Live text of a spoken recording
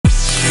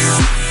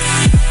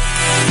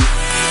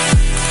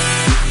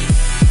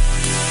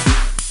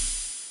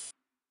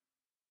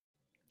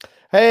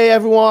Hey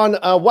everyone,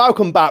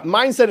 welcome back.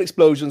 Mindset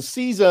Explosion,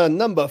 season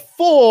number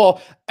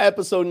 4,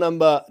 episode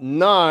number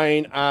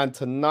 9. And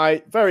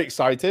tonight, very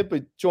excited,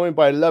 we're joined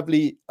by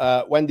lovely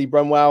Wendy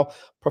Brunwell,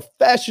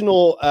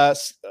 professional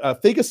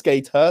figure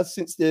skater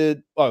since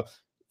the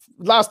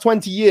last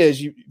 20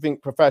 years. You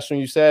think professional,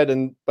 you said,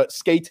 but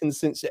skating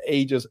since the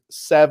age of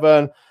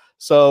 7.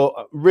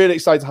 So really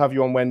excited to have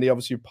you on, Wendy.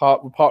 Obviously, we're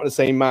part of the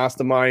same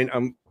mastermind,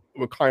 and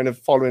we're kind of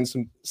following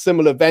some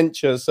similar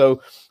ventures. So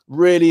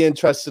really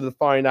interested to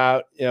find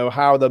out,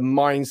 how the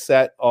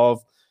mindset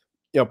of,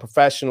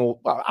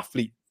 professional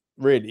athlete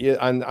really,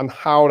 and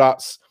how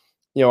that's,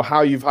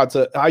 how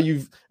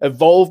you've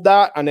evolved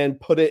that and then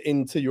put it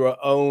into your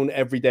own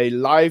everyday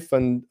life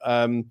and,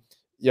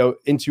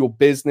 into your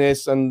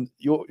business, and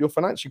you're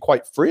financially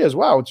quite free as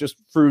well,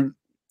 just through,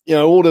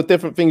 all the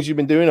different things you've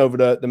been doing over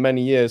the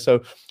many years.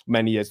 So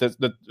many years,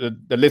 the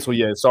little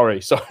years,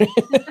 sorry. So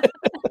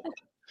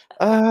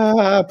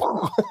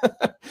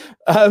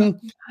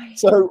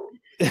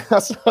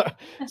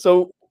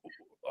so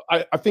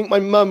I think my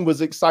mum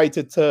was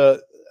excited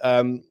to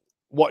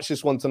watch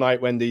this one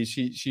tonight, Wendy.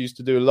 She used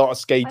to do a lot of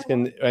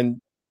skating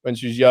when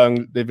she was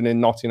young, living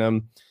in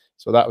Nottingham.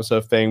 So that was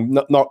her thing.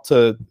 Not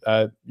to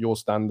your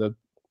standard.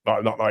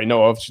 Not that I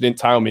know of. She didn't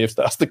tell me if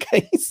that's the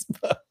case.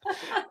 But,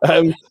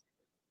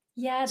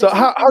 yeah. So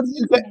how did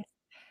you get?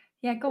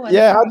 Yeah, go on.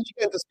 Yeah, how did you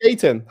get into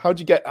skating? How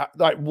did you get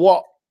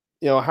what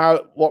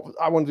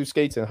I want to do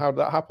skating? How did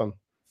that happen?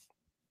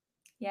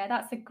 Yeah,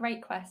 that's a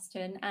great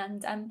question.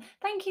 And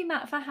thank you,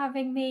 Matt, for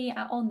having me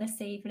on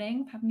this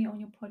evening, having me on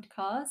your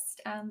podcast.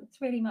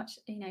 It's really much,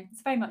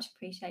 it's very much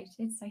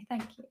appreciated. So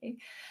thank you.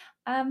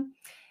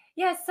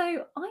 Yeah,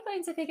 so I got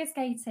into figure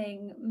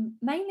skating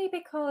mainly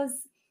because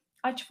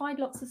I tried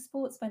lots of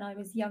sports when I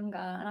was younger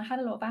and I had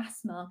a lot of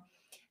asthma.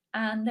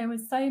 And there were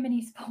so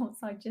many sports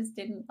I just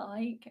didn't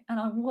like. And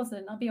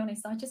I'll be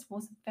honest, I just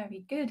wasn't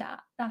very good at.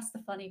 That's the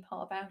funny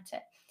part about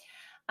it.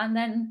 And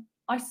then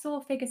I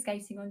saw figure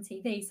skating on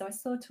TV. So I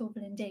saw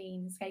Torvill and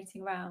Dean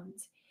skating around,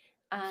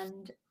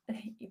 and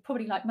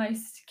probably like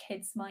most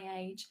kids my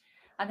age,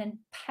 and then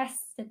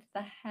pestered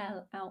the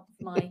hell out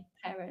of my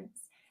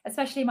parents,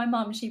 especially my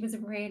mum. She was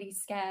really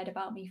scared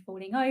about me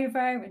falling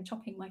over and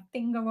chopping my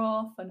finger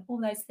off and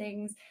all those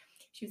things.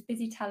 She was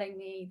busy telling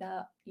me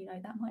that,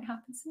 that might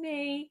happen to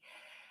me.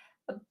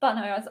 But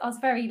no, I was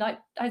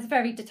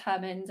very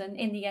determined, and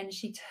in the end,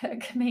 she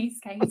took me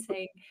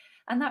skating,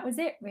 and that was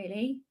it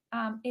really.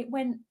 It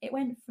went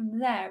from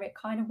there. It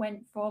kind of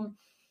went from,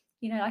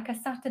 like a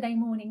Saturday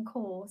morning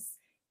course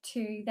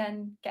to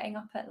then getting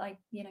up at 5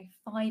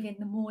 in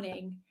the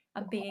morning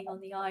and being on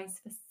the ice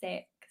for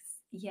 6.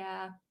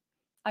 Yeah,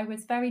 I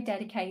was very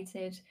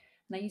dedicated,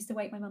 and I used to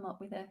wake my mum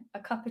up with a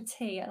cup of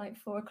tea at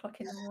 4 o'clock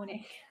in the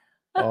morning.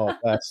 Oh,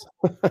 bless.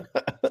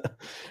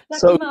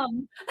 Lucky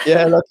mum.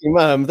 Yeah, lucky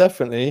mum,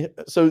 definitely.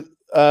 So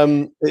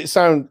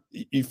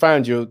you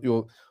found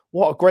your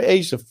what a great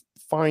age to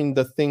find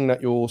the thing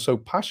that you're so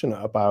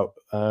passionate about,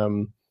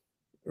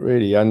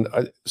 really. And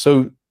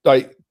so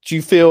do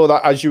you feel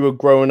that as you were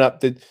growing up,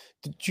 did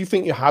you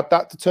think you had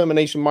that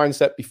determination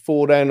mindset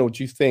before then, or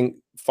do you think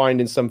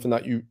finding something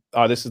that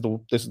this is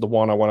the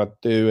one I want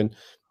to do, and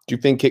do you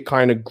think it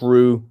kind of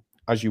grew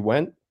as you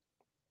went?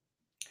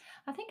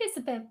 I think it's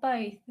a bit of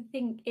both. I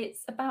think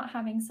it's about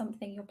having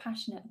something you're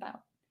passionate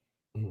about,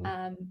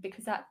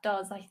 because that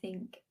does, I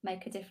think,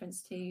 make a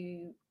difference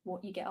to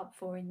what you get up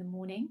for in the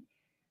morning.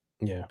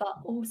 Yeah.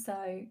 But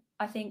also,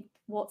 I think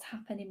what's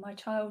happened in my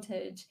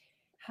childhood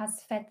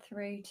has fed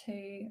through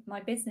to my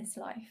business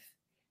life.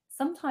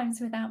 Sometimes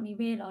without me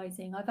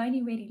realizing, I've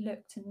only really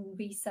looked and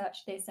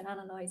researched this and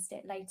analyzed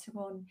it later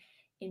on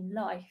in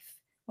life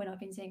when I've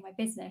been doing my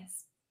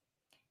business.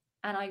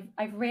 And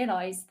I've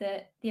realized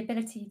that the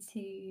ability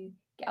to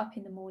get up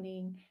in the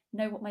morning,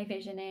 know what my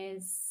vision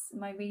is,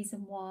 my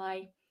reason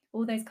why,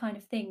 all those kind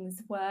of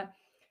things were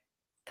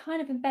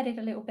kind of embedded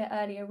a little bit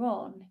earlier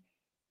on,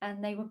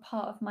 and they were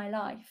part of my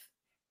life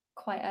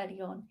quite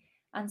early on.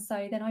 And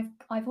so then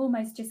I've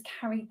almost just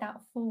carried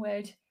that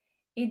forward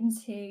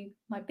into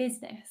my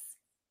business,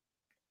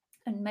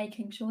 and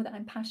making sure that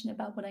I'm passionate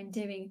about what I'm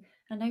doing.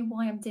 I know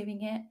why I'm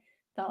doing it,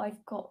 that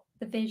I've got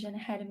the vision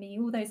ahead of me,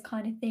 all those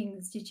kind of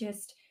things to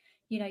just,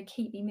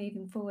 keep me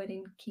moving forward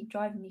and keep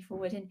driving me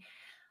forward. And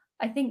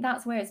I think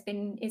that's where it's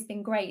been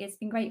great. It's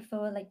been great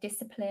for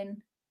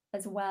discipline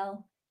as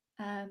well,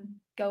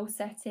 goal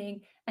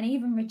setting, and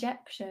even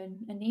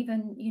rejection, and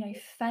even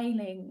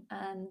failing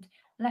and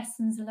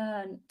lessons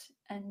learned,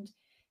 and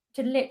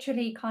to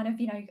literally kind of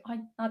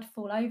I'd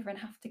fall over and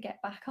have to get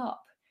back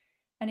up.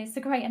 And it's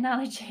a great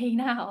analogy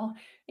now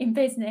in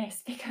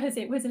business, because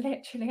it was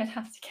literally I'd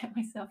have to get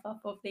myself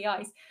up off the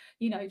ice,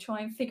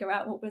 try and figure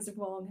out what was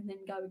wrong and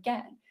then go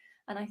again.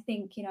 And I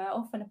think, I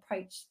often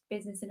approach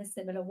business in a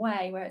similar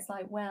way, where it's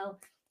like, well,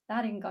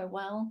 that didn't go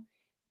well,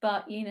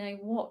 but,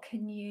 what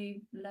can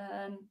you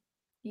learn,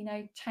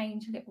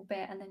 change a little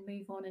bit and then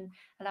move on and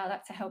allow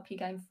that to help you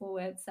going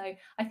forward. So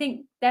I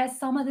think there's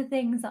some of the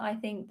things that I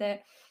think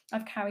that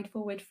I've carried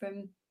forward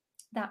from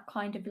that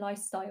kind of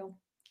lifestyle.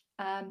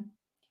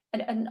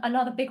 and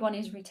another big one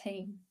is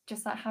routine,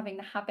 just like having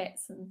the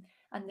habits and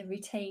the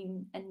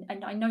routine.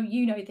 And I know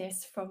you know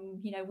this from,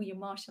 you know, with your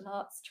martial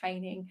arts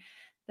training,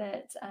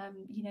 that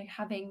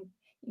having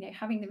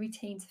having the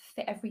routine to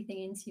fit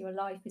everything into your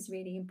life is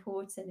really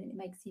important, and it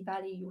makes you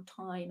value your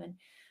time and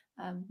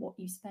what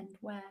you spend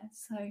where.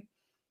 So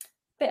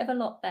bit of a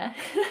lot there.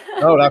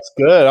 Oh, that's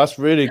good. That's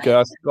really good.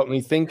 That's got me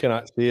thinking,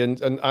 actually.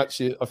 And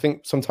actually, I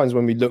think sometimes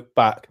when we look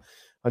back,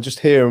 I just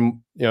hear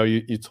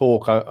you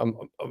talk. I'm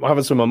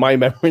having some of my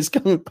memories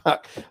coming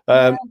back,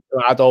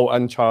 adult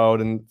and child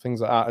and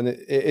things like that. And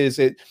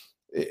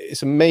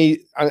it's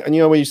amazing. And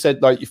you know, when you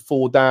said like you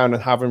fall down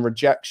and having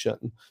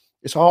rejection,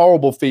 it's a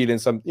horrible feeling.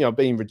 Some, you know,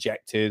 being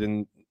rejected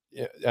and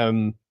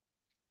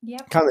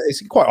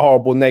it's quite a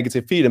horrible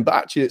negative feeling. But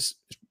actually,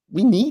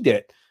 we need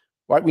it.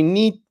 Right, we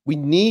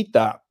need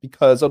that,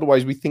 because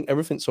otherwise we think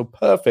everything's so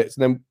perfect,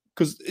 and then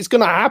because it's going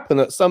to happen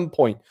at some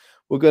point,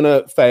 we're going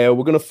to fail,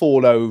 we're going to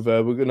fall over,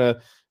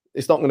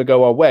 it's not going to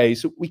go our way.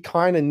 So we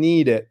kind of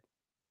need it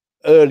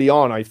early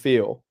on, I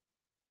feel,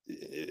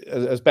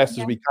 as best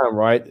as we can,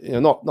 right?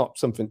 You know, not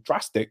something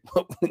drastic,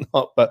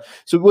 but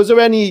so was there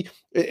any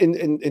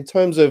in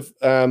terms of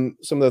some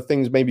of the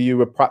things maybe you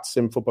were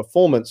practicing for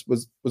performance?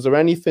 Was there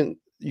anything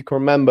you can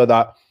remember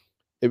that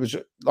it was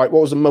like,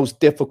 what was the most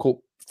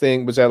difficult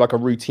thing? Was there like a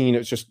routine? It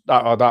was just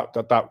that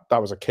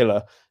was a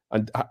killer.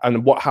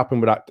 And what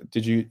happened with that?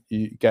 Did you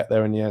get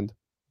there in the end?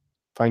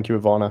 Thank you,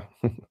 Ivana.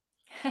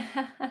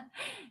 Got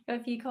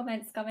a few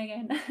comments coming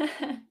in.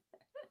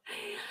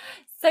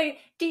 So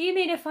do you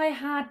mean if I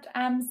had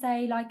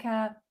say like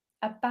a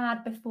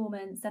bad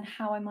performance and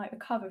how I might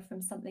recover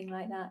from something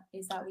like that?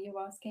 Is that what you're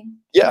asking?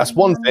 Yeah, that's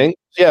one thing.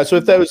 Yeah, so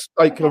if there was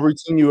like a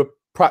routine you were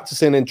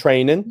practicing and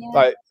training,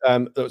 like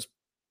that was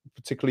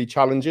particularly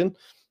challenging,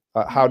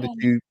 how did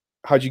you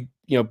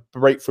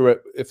break through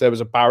it? If there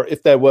was a barrier,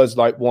 if there was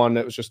like one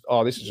that was just,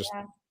 oh, this is just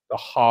the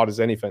hard as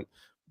anything,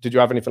 did you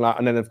have anything like that?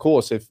 And then of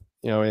course, if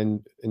you know,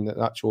 in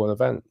the actual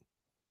event.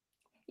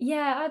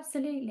 Yeah,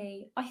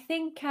 absolutely. I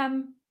think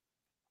I'd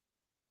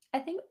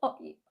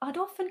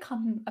often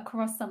come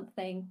across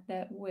something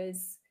that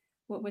was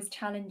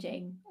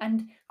challenging,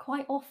 and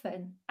quite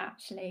often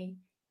actually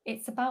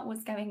it's about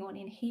what's going on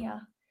in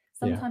here.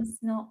 Sometimes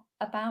it's not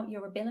about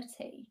your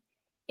ability,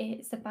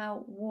 it's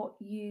about what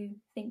you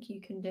think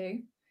you can do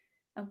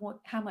and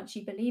how much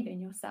you believe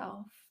in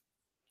yourself.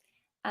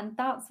 And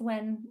that's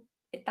when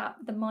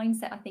the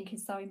mindset, I think,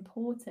 is so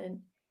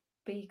important,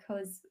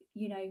 because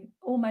you know,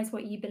 almost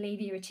what you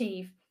believe you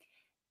achieve.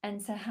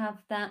 And to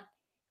have that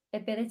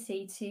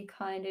ability to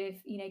kind of,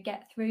 you know,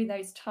 get through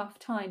those tough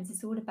times,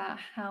 it's all about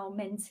how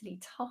mentally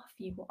tough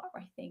you are,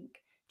 I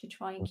think, to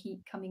try and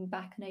keep coming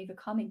back and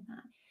overcoming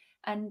that.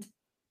 And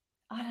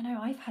I don't know,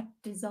 I've had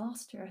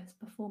disastrous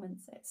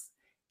performances,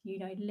 you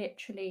know,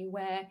 literally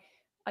where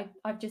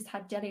I've just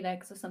had jelly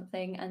legs or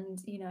something, and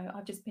you know,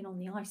 I've just been on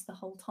the ice the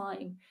whole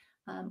time.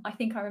 I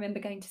think I remember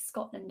going to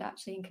Scotland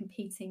actually and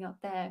competing up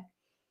there,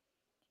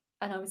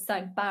 and I was so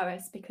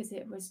embarrassed because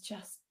it was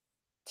just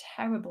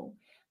terrible.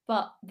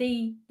 But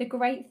the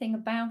great thing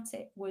about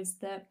it was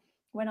that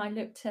when I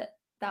looked at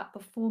that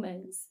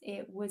performance,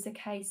 it was a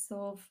case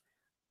of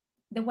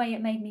the way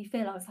it made me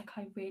feel. I was like,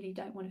 I really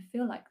don't want to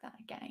feel like that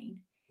again.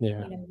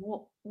 Yeah. You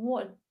know,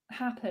 what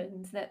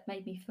happened that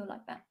made me feel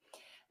like that?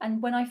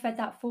 And when I fed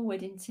that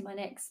forward into my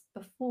next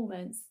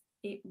performance,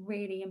 it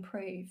really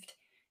improved.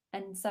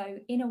 And so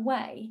in a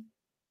way,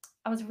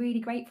 I was really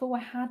grateful I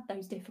had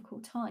those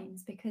difficult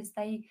times, because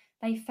they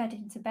fed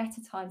into better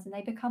times and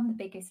they become the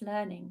biggest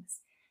learnings.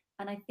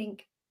 And I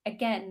think,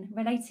 again,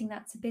 relating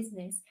that to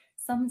business,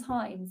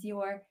 sometimes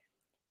your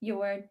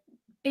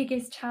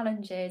biggest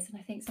challenges, and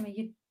I think some of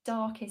your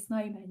darkest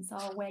moments,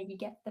 are where you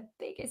get the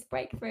biggest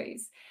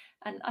breakthroughs.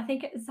 And I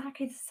think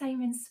exactly the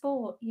same in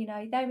sport. You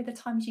know, there were the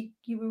times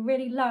you were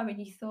really low and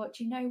you thought,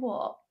 you know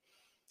what,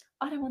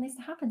 I don't want this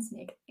to happen to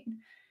me again.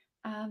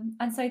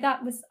 And so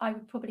that was, I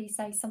would probably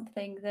say,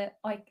 something that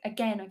I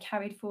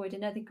carried forward.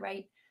 Another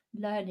great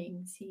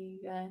learning to,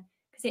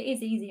 because it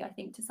is easy, I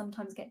think, to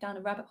sometimes get down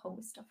a rabbit hole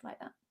with stuff like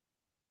that.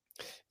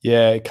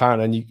 Yeah, it can.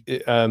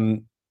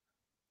 And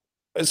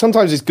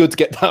sometimes it's good to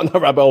get down the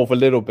rabbit hole for a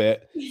little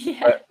bit.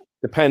 Yeah.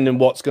 Depending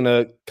what's going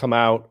to come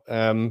out.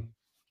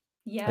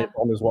 Yeah.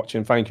 Ivana's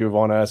watching. Thank you,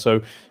 Ivana.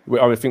 So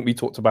I think we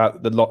talked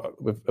about the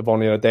lot with Ivana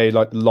the other day,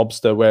 like the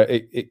lobster, where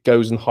it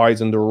goes and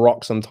hides under a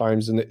rock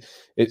sometimes, and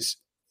it's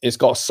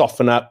got to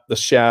soften up the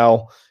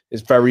shell.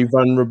 It's very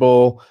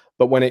vulnerable,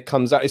 but when it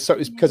comes out, it's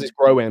because it's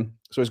growing.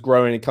 So it's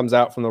growing. It comes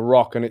out from the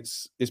rock, and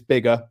it's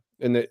bigger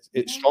and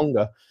it's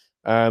stronger.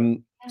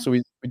 So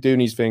we do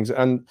these things,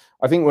 and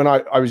I think when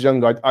I was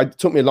younger, it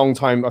took me a long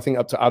time, I think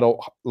up to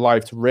adult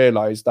life, to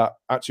realize that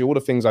actually all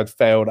the things I'd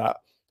failed at,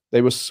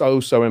 they were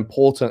so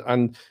important.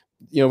 And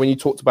you know, when you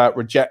talked about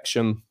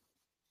rejection,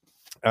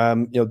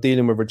 you know,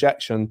 dealing with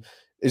rejection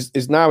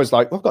is now is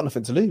like, well, I've got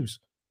nothing to lose.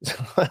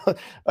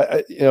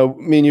 You know,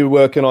 me and you were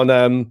working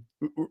on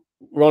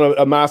we're on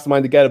a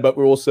mastermind together, but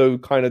we're also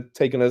kind of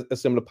taking a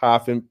similar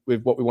path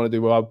with what we want to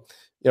do with our,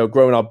 you know,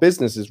 growing our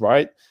businesses,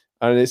 right?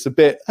 and it's a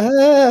bit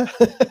it's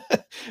a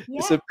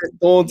Yeah. bit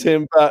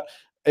daunting, but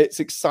it's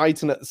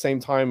exciting at the same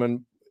time.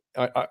 And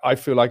I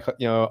feel like,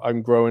 you know,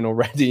 I'm growing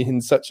already in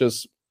such a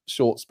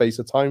short space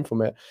of time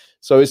from it.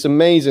 So it's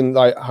amazing,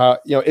 like how,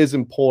 you know, it is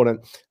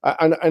important.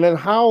 And then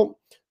how,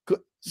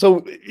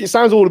 so it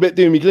sounds all a bit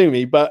doomy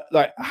gloomy, but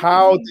like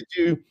how did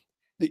you,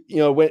 you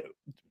know, when,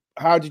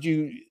 how did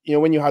you, you know,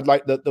 when you had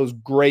like those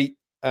great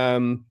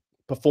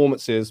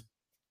performances,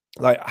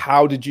 like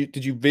how did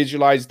you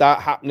visualize that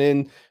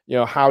happening? You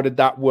know, how did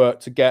that work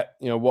to get,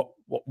 you know,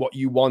 what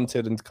you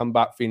wanted and to come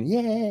back feeling,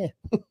 yeah.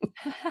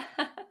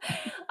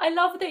 I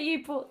love that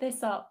you brought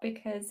this up,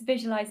 because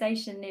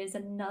visualization is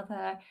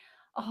another,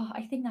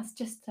 I think that's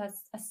just a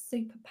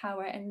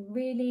superpower, and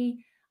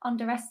really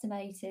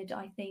underestimated,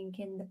 I think,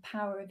 in the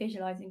power of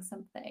visualizing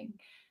something.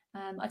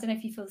 I don't know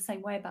if you feel the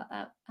same way about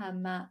that,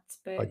 Matt,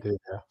 I but do,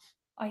 yeah.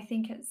 I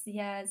think it's,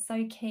 yeah,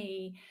 so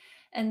key.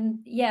 And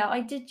yeah,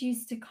 I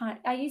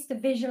used to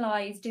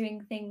visualize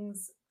doing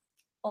things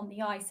on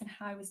the ice and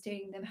how I was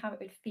doing them, how it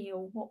would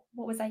feel, what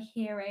was I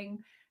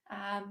hearing,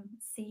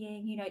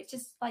 seeing, you know, it's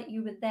just like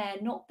you were there,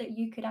 not that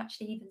you could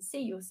actually even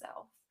see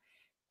yourself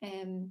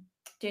um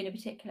doing a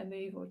particular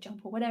move or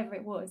jump or whatever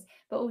it was,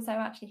 but also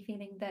actually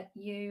feeling that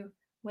you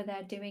were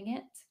there doing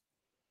it.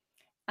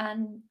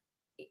 And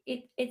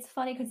it's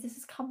funny because this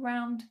has come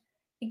around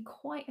in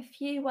quite a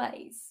few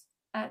ways,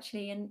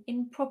 actually. And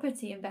in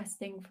property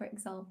investing, for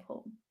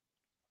example,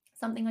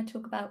 something I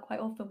talk about quite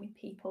often with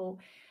people,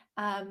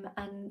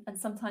 and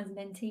sometimes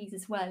mentees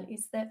as well,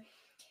 is that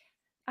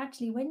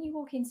actually when you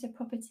walk into a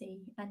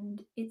property,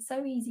 and it's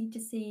so easy to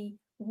see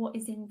what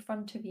is in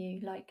front of you,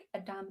 like a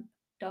damp,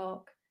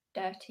 dark,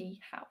 dirty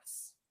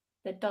house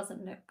that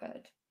doesn't look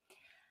good,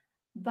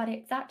 but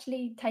it's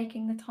actually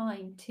taking the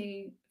time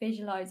to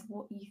visualize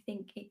what you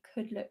think it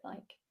could look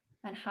like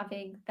and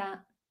having that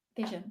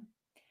vision.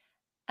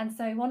 And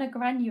so on a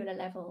granular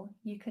level,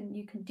 you can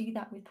do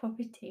that with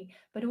property,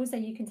 but also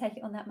you can take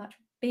it on that much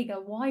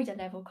bigger, wider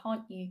level,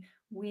 can't you,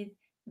 with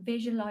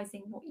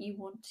visualizing what you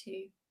want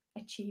to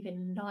achieve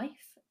in life,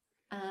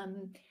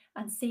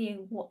 and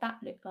seeing what that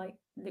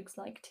looks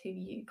like to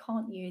you,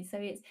 can't you? So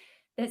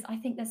I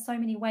think there's so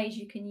many ways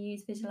you can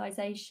use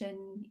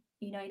visualization,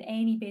 you know, in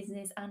any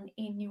business and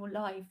in your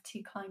life,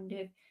 to kind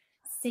of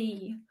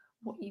see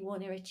what you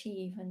want to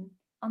achieve and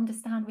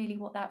understand really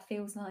what that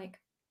feels like.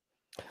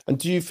 And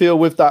do you feel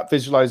with that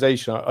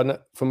visualization, and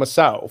for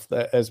myself,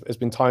 there has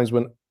been times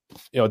when,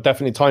 you know,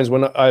 definitely times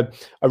when I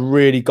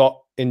really got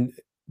in,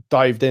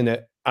 dived in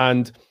it,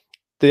 and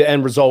the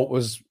end result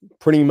was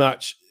pretty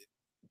much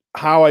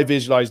how I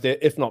visualized it,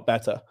 if not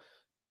better.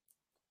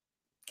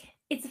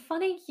 It's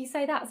funny you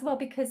say that as well,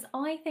 because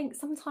I think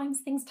sometimes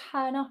things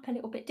turn up a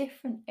little bit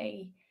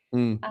differently.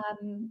 Mm.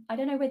 I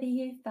don't know whether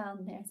you've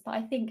found this, but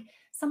I think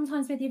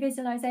sometimes with your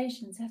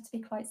visualizations, you have to be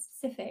quite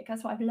specific.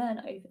 That's what I've learned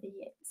over the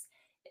years.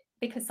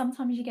 Because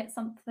sometimes you get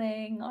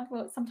something,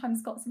 I've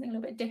sometimes got something a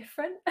little bit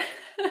different.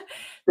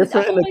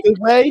 Different I've in a almost good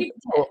way? achieved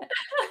it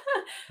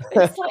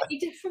in a slightly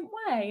different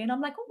way. And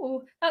I'm like,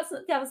 oh, that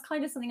was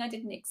kind of something I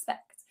didn't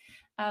expect.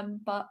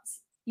 But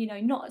you know,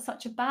 not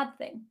such a bad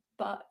thing,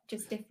 but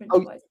just different to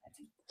Oh, what I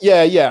expected.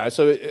 yeah.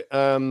 So,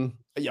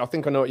 yeah, I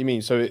think I know what you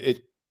mean. So, do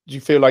you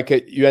feel like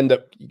you end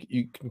up,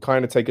 you can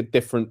kind of take a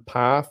different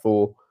path,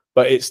 or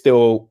but it's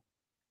still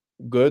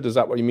good? Is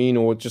that what you mean,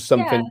 or just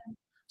Yeah,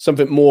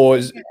 something more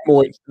is yeah,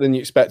 more than you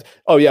expect?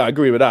 Oh yeah, I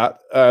agree with that.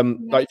 yeah.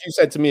 Like if you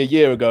said to me a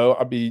year ago,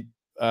 I'd be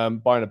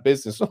buying a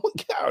business. Oh,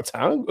 get out of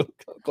town,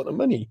 I've got the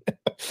money.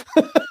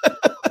 You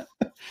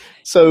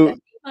So don't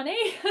need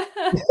money.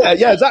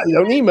 yeah, exactly. You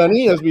don't need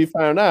money, as we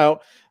found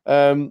out.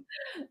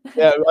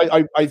 Yeah,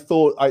 I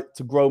thought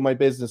to grow my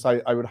business,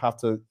 I would have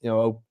to, you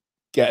know,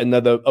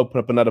 open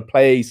up another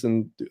place,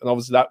 and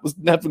obviously that was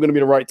never going to be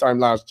the right time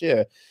last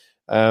year.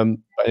 But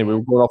anyway,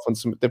 we're going off on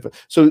some different.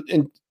 So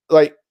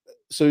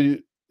so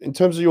in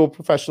terms of your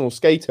professional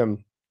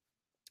skating,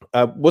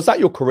 was that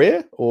your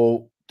career,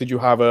 or did you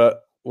have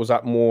was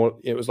that more?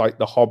 It was like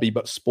the hobby,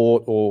 but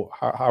sport, or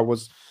how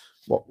was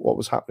what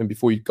was happening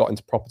before you got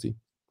into property?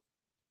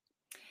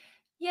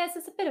 Yes,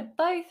 it's a bit of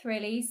both,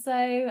 really.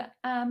 So,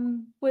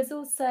 was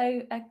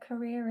also a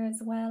career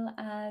as well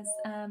as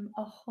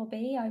a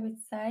hobby, I would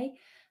say.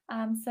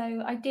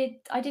 So I did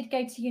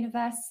go to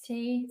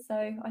university.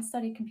 So I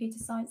studied computer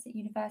science at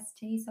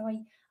university. So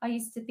I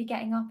used to be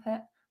getting up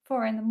at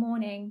 4 in the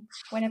morning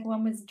when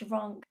everyone was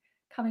drunk,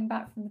 coming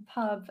back from the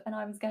pub, and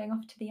I was going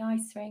off to the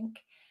ice rink,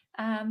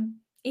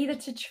 either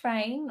to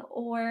train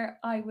or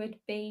I would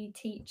be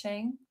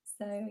teaching.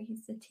 So I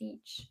used to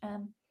teach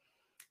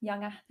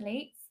young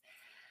athletes.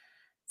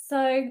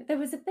 So there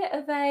was a bit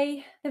of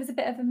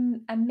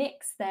a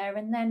mix there,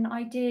 and then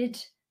I do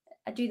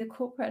the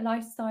corporate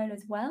lifestyle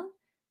as well.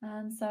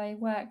 So I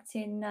worked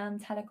in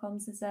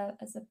telecoms as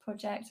a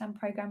project and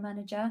program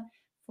manager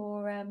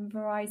for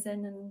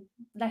Verizon, and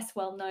less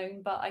well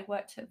known, but I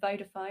worked at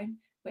Vodafone,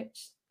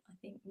 which I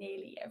think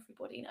nearly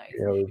everybody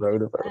Yeah, we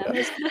wrote about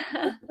knows.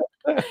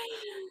 that.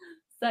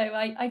 So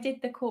I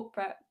did the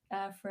corporate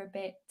for a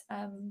bit,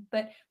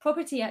 but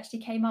property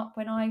actually came up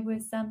when I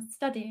was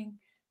studying.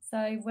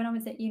 So when I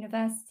was at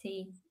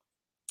university,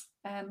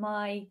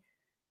 my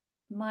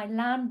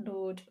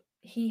landlord,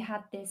 he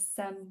had this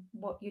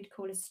what you'd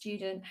call a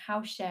student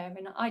house share,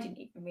 and I didn't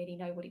even really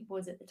know what it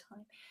was at the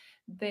time,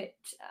 but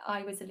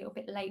I was a little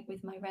bit late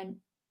with my rent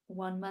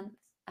 1 month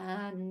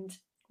and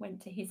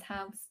went to his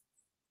house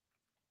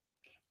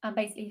and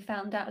basically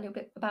found out a little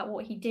bit about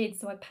what he did.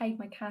 So I paid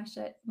my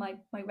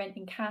rent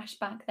in cash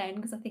back then,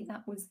 because I think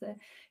that was the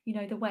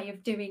way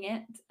of doing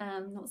it.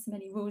 Not so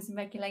many rules and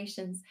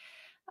regulations.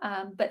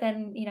 But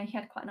then he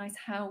had quite a nice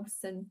house,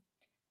 and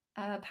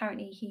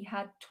apparently he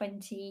had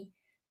 20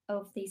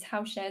 of these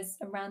house shares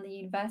around the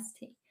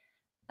university.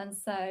 And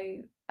so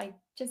I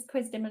just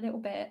quizzed him a little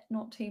bit,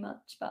 not too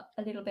much, but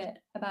a little bit,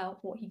 about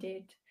what he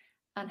did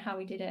and how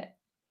he did it.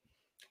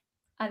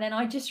 And then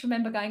I just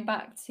remember going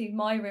back to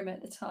my room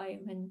at the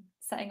time and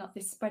setting up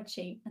this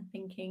spreadsheet and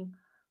thinking,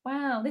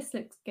 wow, this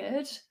looks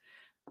good.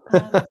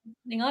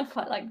 Something I'd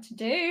quite like to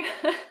do.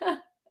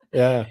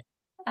 Yeah.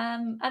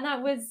 And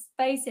that was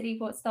basically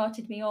what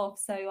started me off.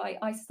 So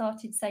I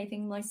started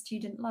saving my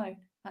student loan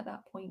at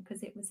that point,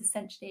 because it was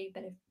essentially a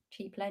bit of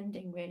cheap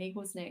lending, really,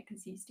 wasn't it?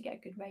 Because you used to get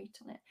a good rate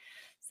on it.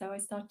 So I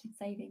started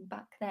saving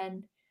back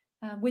then,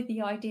 with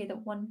the idea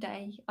that one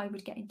day I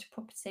would get into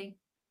property.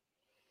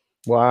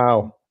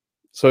 Wow.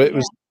 So it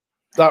was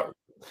that,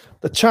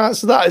 the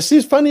chance of that, it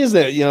seems funny, isn't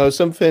it?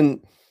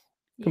 Something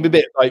can be a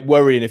bit like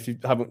worrying if you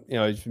haven't,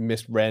 if you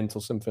missed rent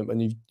or something,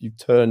 and you've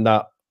turned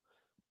that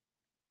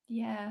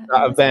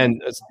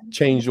event has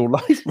changed your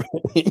life,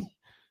 really.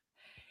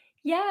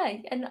 Yeah,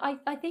 and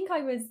I think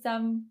I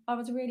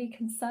was really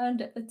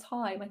concerned at the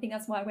time. I think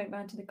that's why I went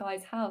round to the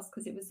guy's house,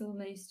 because it was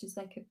almost just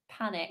like a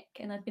panic,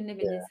 and I'd been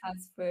living in this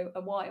house for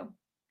a while,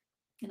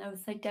 and I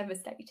was so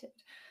devastated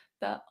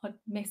that I'd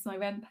missed my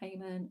rent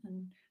payment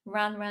and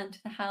ran around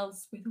to the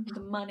house with all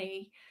the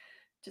money,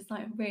 just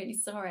like, I'm really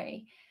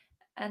sorry.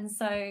 And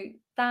so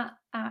that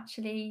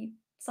actually,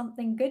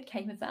 something good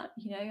came of that,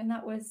 and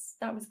that was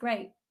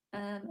great.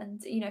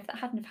 And if that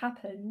hadn't have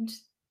happened,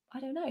 I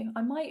don't know,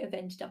 I might have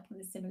ended up on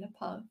a similar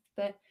path.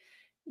 But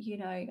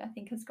I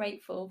think I was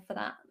grateful for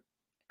that,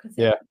 because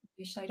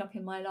it showed up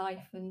in my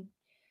life and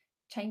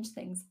changed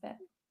things a bit.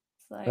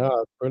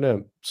 So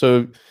brilliant.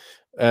 So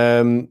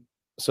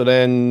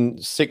then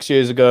 6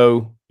 years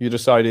ago you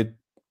decided,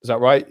 is that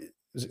right?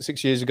 Is it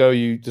 6 years ago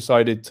you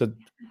decided to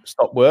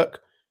stop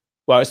work?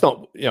 Well, it's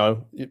not,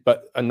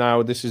 but and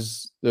now this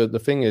is the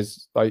thing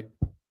is like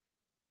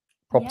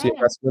property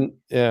investment.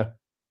 Yeah.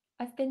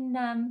 I've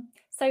been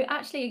so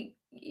actually,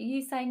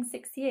 you saying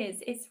 6 years,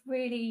 it's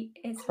really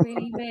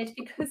weird,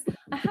 because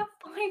I have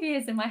 5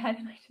 years in my head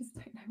and I just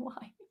don't know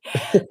why.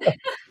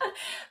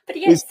 But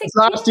yeah,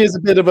 last year's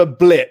a bit of a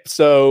blip,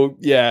 so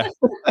yeah.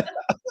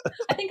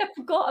 I think I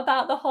forgot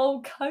about the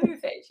whole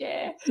COVID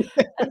year,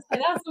 and so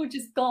that's all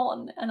just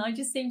gone, and I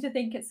just seem to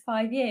think it's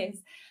 5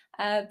 years.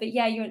 But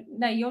yeah,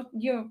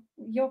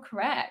 you're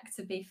correct.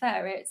 To be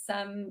fair, it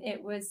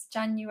was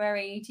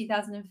January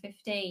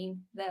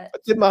 2015 that I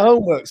did my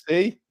homework.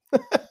 See.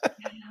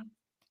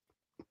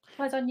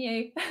 Well done,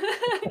 you.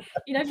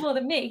 You know more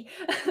than me.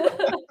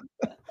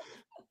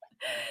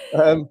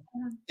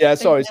 Yeah,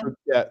 sorry. So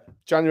yeah,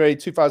 January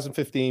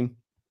 2015.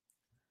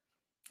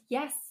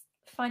 Yes,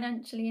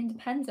 financially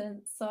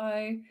independent.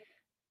 So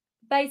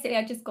basically,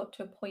 I just got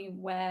to a point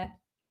where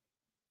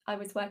I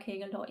was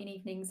working a lot in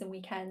evenings and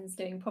weekends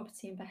doing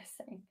property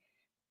investing,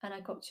 and I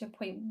got to a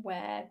point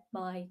where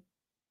my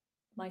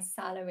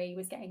salary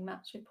was getting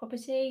matched with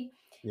property.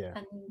 Yeah.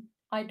 And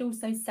I'd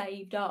also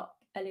saved up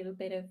a little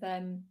bit of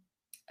a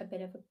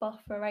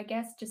buffer, I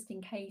guess, just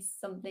in case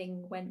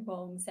something went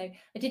wrong. So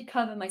I did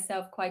cover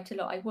myself quite a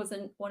lot. I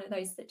wasn't one of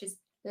those that just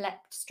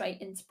leapt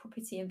straight into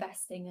property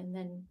investing and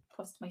then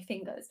crossed my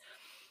fingers.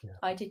 Yeah.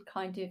 I did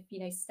kind of,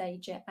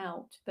 stage it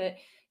out. But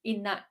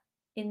in that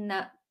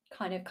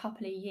kind of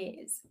couple of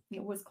years,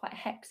 it was quite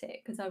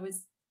hectic, because I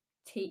was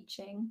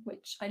teaching,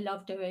 which I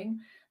love doing.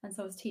 And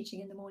so I was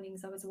teaching in the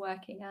mornings, I was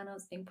working, and I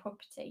was doing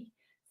property.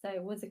 So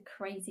it was a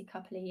crazy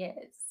couple of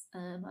years.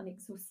 I'm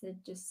exhausted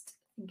just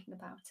thinking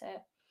about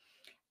it.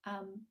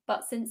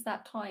 But since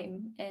that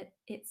time,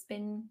 it's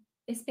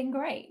been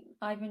great.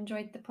 I've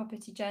enjoyed the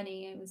property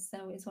journey. It was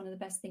one of the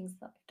best things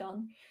that I've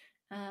done.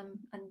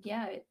 And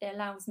yeah, it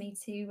allows me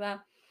to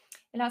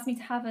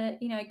have a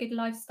good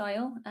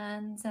lifestyle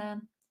and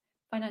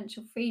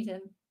financial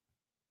freedom,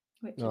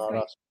 which is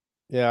great.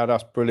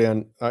 That's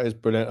brilliant. That is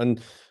brilliant.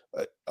 And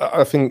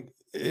I think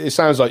it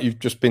sounds like you've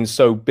just been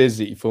so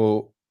busy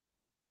for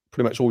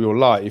pretty much all your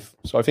life.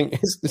 So I think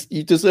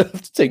you deserve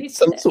to take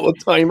some sort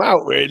of time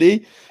out,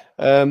 really.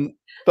 But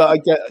I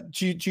get,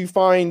 do you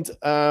find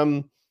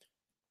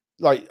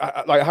like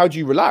how do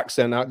you relax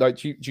then? Like,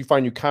 do you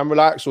find you can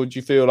relax, or do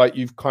you feel like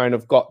you've kind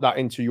of got that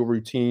into your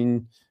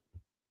routine?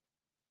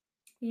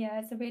 Yeah,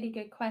 it's a really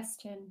good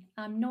question.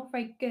 I'm not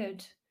very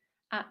good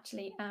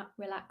actually at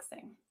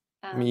relaxing.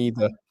 Me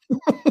either.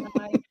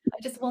 I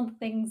just want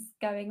things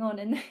going on,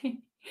 and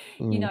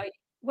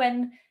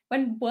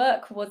when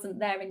work wasn't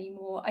there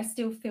anymore, I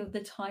still filled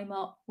the time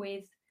up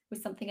with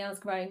something else,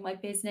 growing my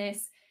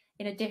business.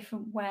 in a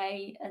different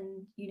way.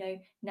 And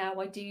now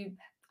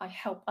I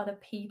help other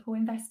people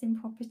invest in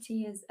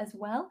property as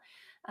well.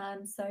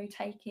 So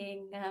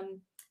taking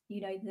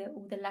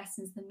all the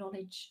lessons, the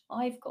knowledge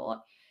I've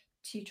got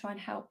to try and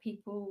help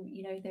people,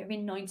 they're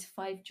in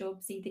 9-to-5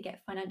 jobs, either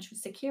get financial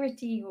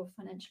security or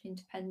financial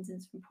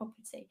independence from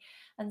property.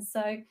 And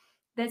so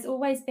there's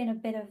always been a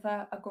bit of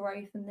a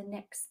growth and the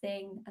next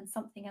thing and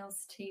something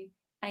else to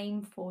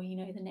aim for,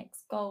 the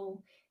next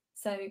goal.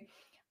 So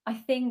I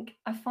think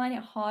I find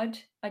it hard,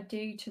 I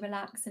do, to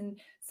relax. And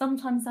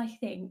sometimes I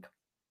think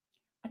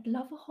I'd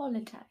love a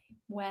holiday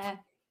where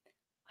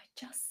I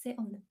just sit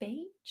on the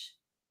beach,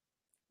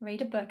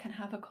 read a book and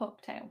have a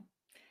cocktail.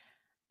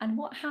 And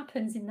what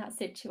happens in that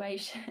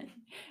situation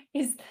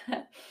is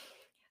that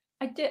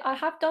I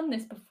have done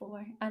this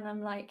before, and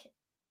I'm like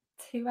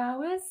 2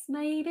 hours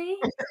maybe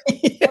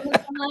on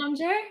the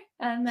lounger,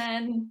 and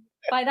then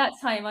by that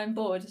time I'm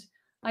bored.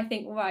 I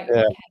think, right,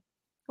 Yeah. okay,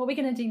 what are we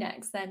going to do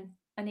next then?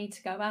 I need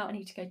to go out, I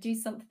need to go do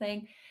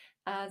something.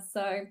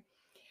 So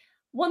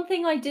one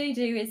thing I do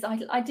is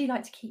I do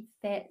like to keep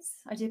fit.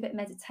 I do a bit of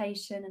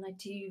meditation, and I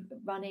do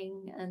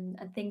running and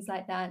things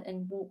like that,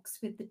 and walks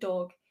with the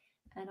dog.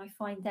 And I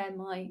find they're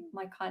my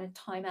kind of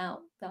time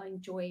out, that I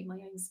enjoy my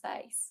own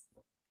space.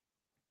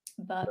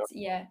 But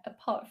yeah,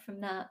 apart from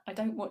that, I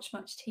don't watch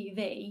much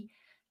TV.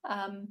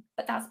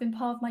 But that's been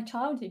part of my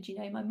childhood.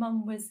 My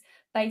mum was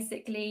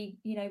basically,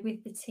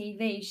 with the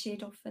TV,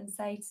 she'd often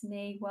say to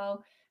me,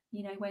 well,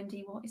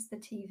 Wendy, what is the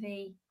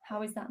TV?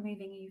 How is that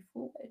moving you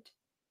forward?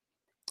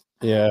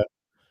 Yeah.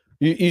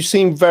 You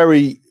seem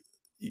very,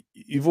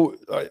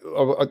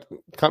 I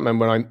can't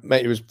remember when I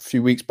met you, it was a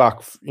few weeks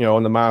back,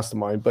 on the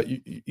mastermind, but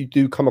you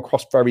do come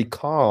across very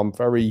calm,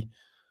 very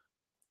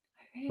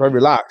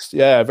relaxed.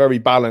 Yeah, very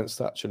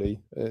balanced, actually.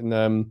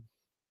 And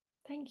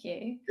thank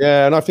you.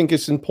 yeah, and I think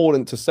it's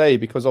important to say,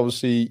 because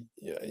obviously,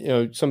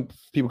 some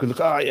people could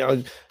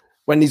look,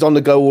 Wendy's on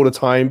the go all the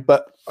time,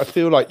 but I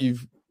feel like you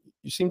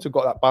seem to have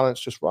got that balance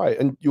just right.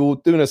 And you're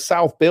doing a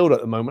self build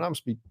at the moment. That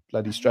must be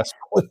bloody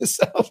stressful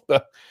yourself,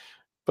 but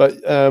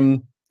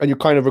and you're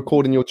kind of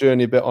recording your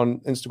journey a bit on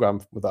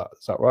Instagram with that.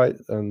 Is that right?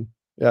 And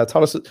yeah,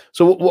 tell us.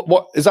 So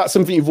what is that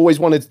something you've always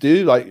wanted to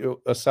do, like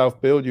a self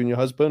build, you and your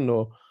husband,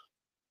 or?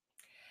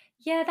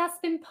 Yeah, that's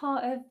been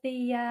part of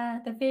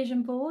the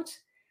vision board.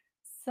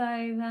 So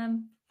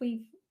I'm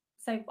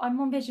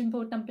on vision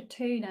board number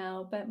 2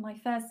 now, but my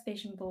first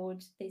vision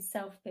board, the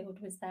self build,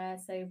 was there.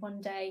 So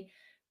one day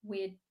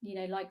we'd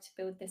like to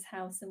build this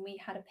house, and we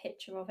had a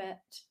picture of it.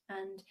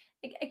 And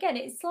again,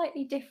 it's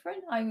slightly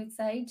different, I would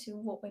say, to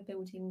what we're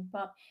building,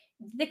 but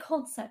the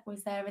concept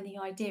was there and the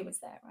idea was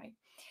there, right?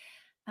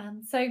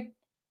 So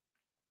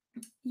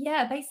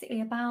yeah,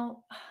 basically I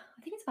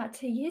think it's about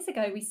 2 years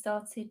ago we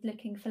started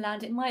looking for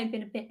land. It might have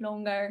been a bit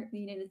longer,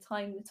 the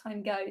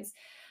time goes,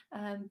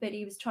 but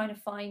he was trying to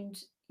find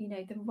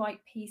the right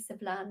piece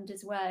of land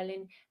as well.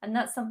 And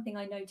that's something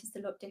I noticed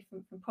a lot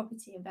different from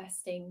property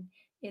investing,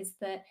 is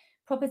that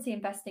property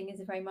investing is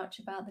very much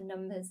about the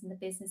numbers and the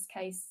business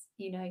case,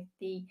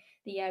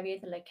 the area,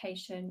 the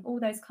location, all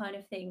those kind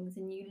of things.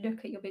 And you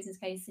look at your business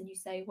case and you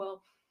say,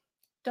 well,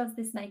 does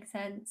this make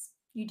sense?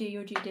 You do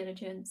your due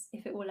diligence.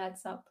 If it all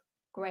adds up,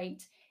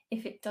 great.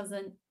 If it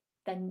doesn't,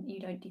 then you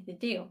don't do the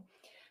deal.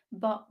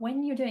 But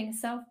when you're doing a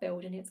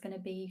self-build and it's going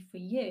to be for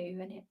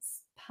you and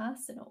it's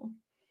personal,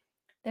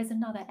 there's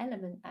another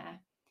element there,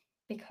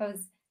 because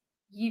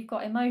you've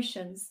got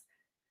emotions.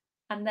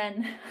 And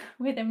then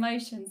with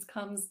emotions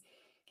comes,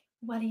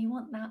 well, you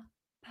want that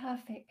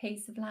perfect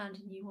piece of land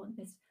and you want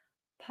this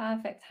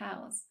perfect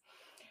house.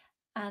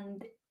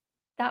 And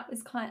that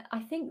was I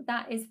think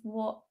that is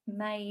what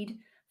made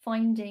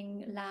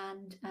finding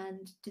land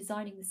and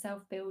designing the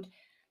self-build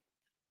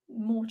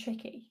more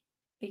tricky,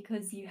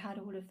 because you had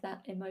all of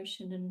that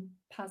emotion and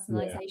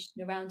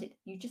personalization around it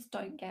you just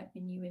don't get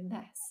when you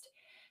invest.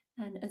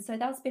 And so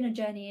that's been a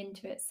journey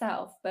into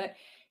itself. But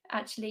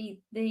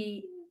actually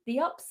the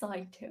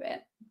upside to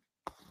it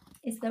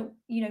is that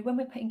when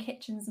we're putting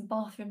kitchens and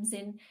bathrooms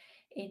in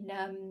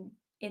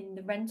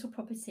the rental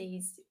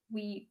properties,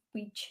 we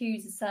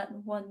choose a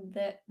certain one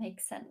that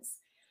makes sense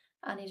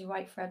and is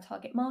right for our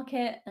target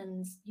market,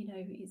 and is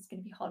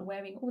going to be hard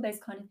wearing, all those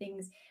kind of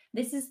things.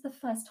 This is the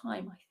first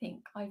time I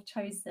think I've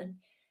chosen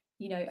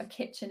a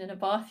kitchen and a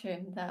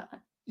bathroom that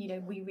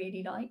we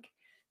really like.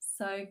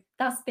 So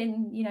that's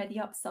been the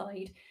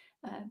upside.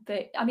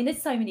 But I mean,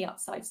 there's so many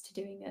upsides to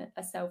doing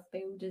a self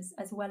build,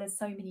 as well as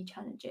so many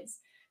challenges.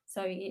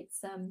 So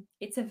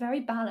it's a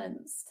very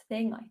balanced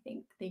thing, I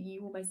think, that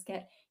you almost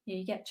get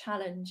you get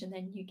challenge and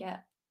then you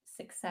get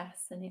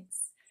success, and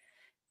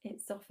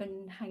it's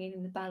often hanging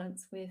in the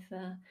balance with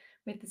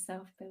the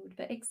self build,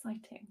 but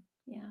exciting.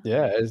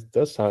 Yeah, it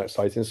does sound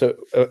exciting. So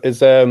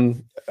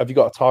have you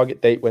got a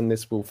target date when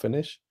this will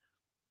finish?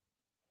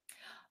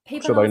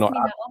 People ask me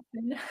that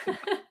often.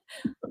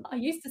 I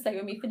used to say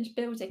when we finish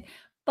building,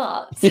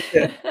 but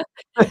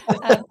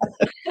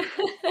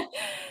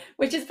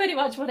which is pretty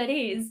much what it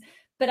is.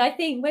 But I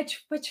think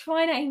we're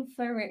trying to aim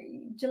for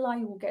July,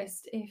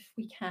 August, if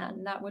we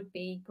can. That would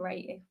be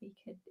great if we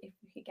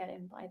could could get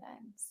in by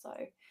then. So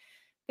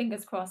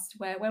fingers crossed,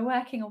 we're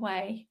working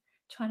away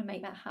trying to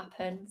make that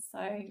happen.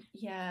 So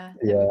yeah,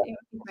 it would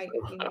be great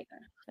if we make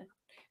that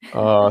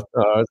happen.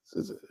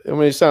 I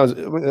mean, it sounds.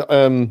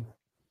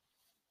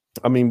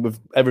 I mean, with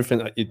everything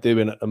that you're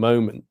doing at the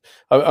moment,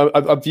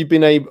 have you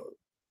been able?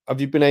 Have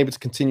you been able to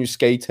continue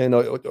skating?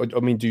 Or, I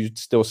mean, do you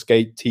still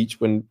teach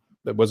when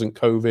there wasn't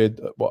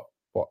COVID?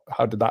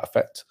 How did that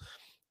affect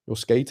your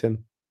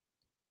skating?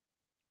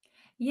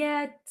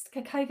 Yeah,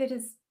 COVID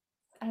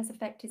has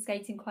affected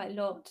skating quite a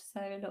lot. So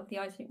a lot of the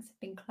ice rinks have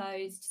been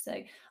closed.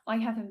 So I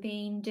haven't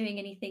been doing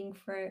anything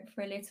for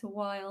a little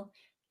while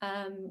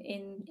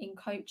in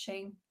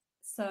coaching.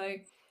 So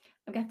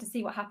I'm gonna have to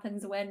see what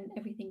happens when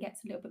everything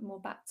gets a little bit more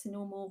back to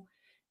normal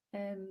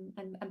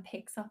and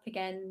picks up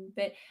again.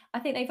 But I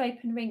think they've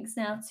opened rinks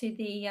now to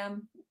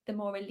the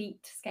more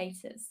elite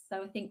skaters.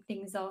 So I think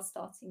things are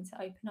starting to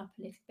open up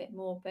a little bit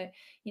more. But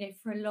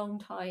for a long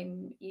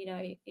time,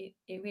 it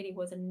really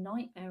was a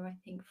nightmare, I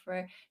think,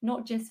 for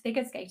not just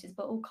figure skaters,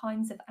 but all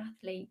kinds of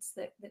athletes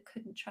that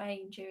couldn't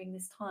train during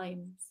this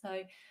time.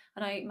 So,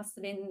 and it must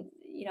have been,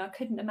 I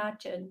couldn't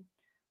imagine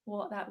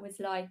what that was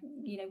like,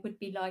 would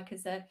be like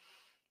as a,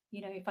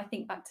 if I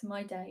think back to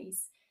my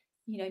days,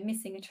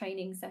 missing a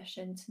training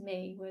session to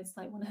me was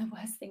like one of the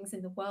worst things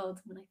in the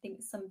world. When I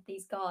think some of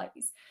these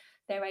guys,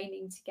 they're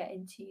aiming to get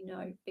into,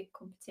 big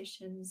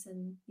competitions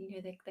and,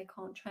 they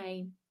can't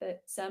train.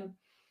 But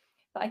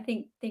I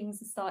think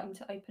things are starting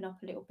to open up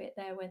a little bit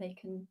there where they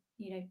can,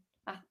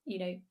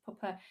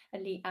 proper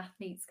elite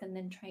athletes can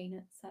then train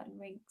at certain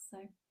rinks. So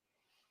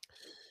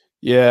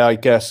yeah, I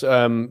guess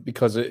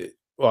because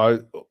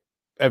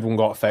everyone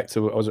got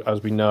affected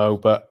as we know,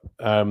 but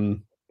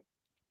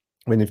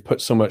when you've put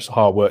so much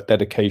hard work,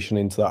 dedication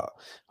into that,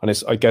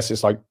 and I guess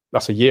it's like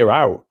that's a year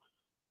out.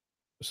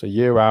 It's a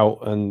year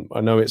out, and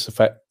I know it's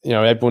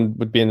everyone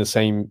would be in the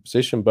same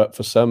position, but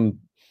for some,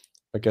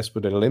 I guess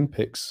with the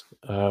Olympics,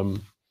 it'd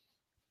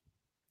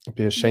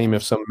be a shame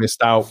if some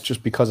missed out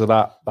just because of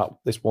that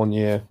this 1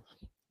 year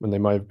when they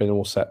might have been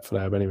all set for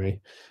there. But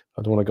anyway,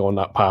 I don't want to go on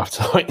that path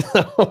right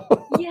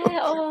now. Yeah,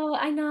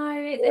 I know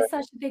it's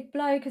such a big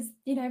blow because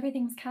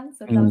everything was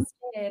cancelled last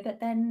year. But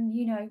then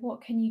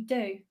what can you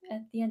do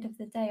at the end of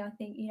the day? I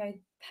think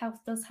health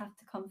does have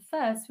to come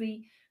first.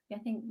 I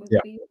think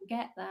we all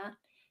get that,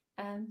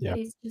 but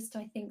it's just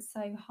I think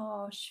so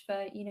harsh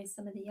for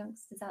some of the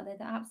youngsters out there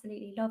that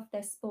absolutely love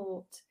their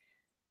sport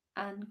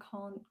and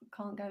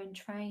can't go and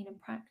train and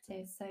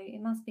practice. So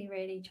it must be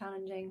really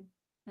challenging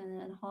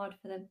and hard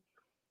for them.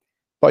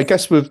 But I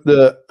guess with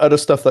the other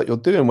stuff that you're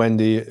doing,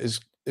 Wendy, is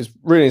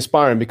really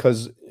inspiring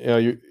because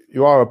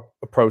you are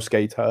a pro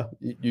skater.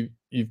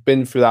 You've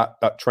been through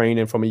that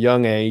training from a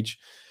young age.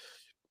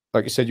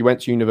 Like you said, you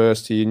went to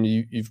university and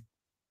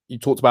you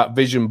talked about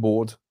vision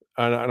board,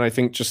 and I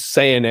think just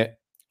saying it,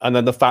 and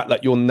then the fact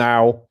that you're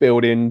now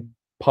building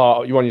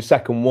you're on your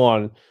second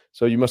one,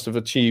 so you must have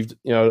achieved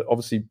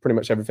obviously pretty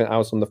much everything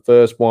else on the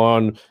first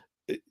one.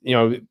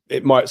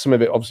 It might, some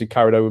of it obviously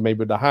carried over maybe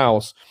with the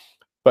house,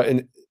 but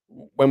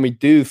when we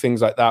do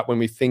things like that, when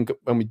we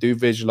do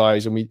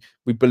visualize and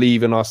we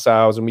believe in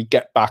ourselves and we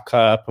get back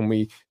up and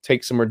we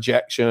take some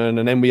rejection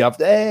and then we have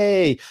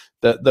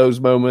those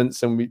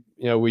moments and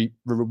we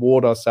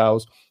reward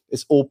ourselves.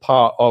 It's all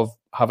part of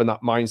having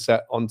that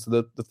mindset onto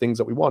the things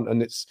that we want.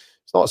 And it's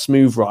not a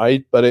smooth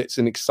ride, but it's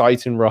an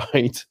exciting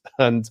ride,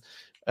 and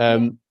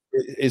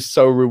it is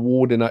so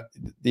rewarding at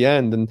the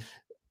end. And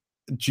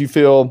do you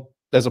feel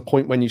there's a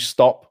point when you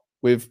stop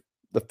with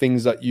the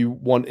things that you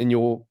want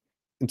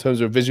in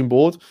terms of a vision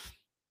board?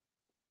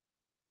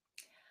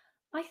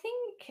 I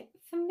think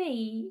for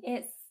me,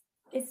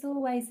 it's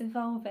always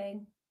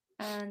evolving,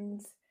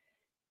 and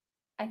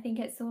I think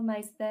it's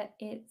almost that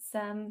it's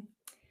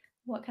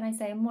what can I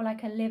say, more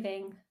like a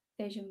living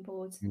vision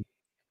board.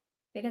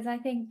 Because I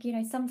think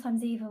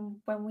sometimes even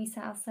when we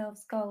set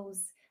ourselves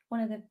goals,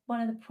 one of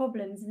the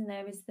problems in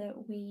there is that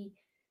we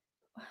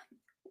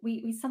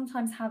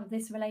sometimes have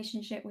this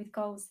relationship with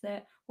goals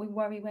that we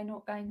worry we're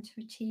not going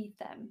to achieve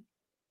them.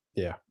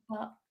 Yeah.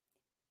 But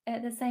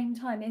at the same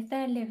time, if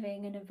they're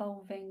living and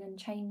evolving and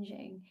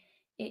changing,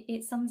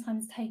 it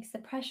sometimes takes the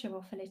pressure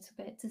off a little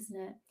bit, doesn't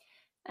it?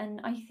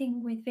 And I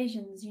think with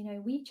visions,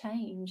 we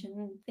change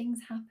and things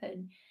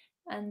happen.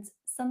 And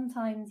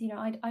sometimes,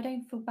 I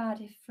don't feel bad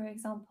if, for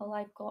example,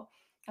 I've got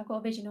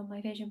a vision on my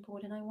vision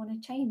board and I want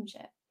to change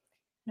it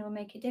and I want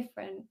to make it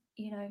different.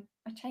 I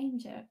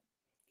change it.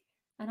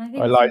 And I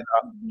think like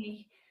that.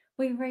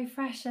 we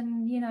refresh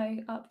and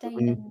update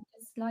and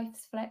just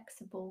life's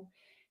flexible.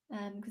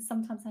 Because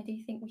sometimes I do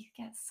think we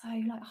get so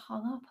like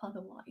hung up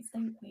otherwise,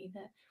 don't we?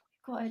 That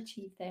we've got to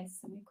achieve this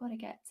and we've got to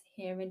get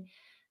to here.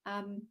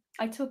 And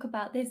I talk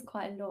about this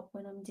quite a lot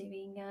when I'm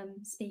doing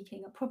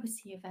speaking at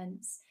property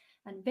events,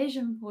 and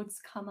vision boards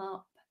come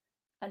up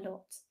a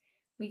lot.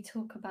 We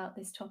talk about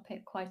this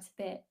topic quite a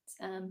bit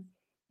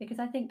because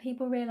I think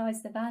people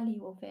realise the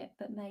value of it,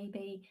 but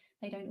maybe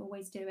they don't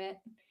always do it.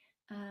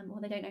 Or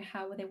they don't know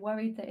how, or they're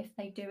worried that if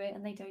they do it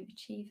and they don't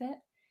achieve it,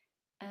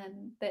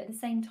 But at the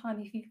same time,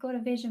 if you've got a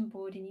vision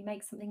board and you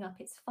make something up,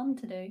 it's fun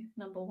to do,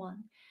 number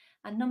one.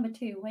 And number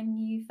two, when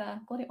you've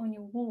got it on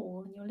your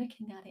wall and you're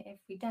looking at it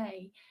every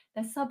day,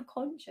 the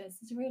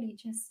subconscious is really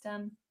just,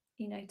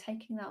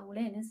 taking that all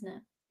in, isn't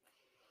it?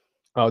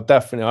 Oh,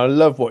 definitely. I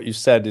love what you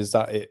said, is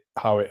that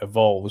how it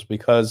evolves,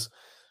 because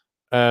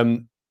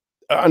and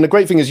the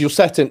great thing is you're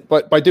setting,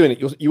 by doing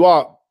it, you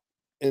are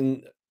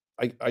in,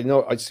 I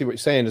know, I see what you're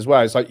saying as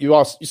well. It's like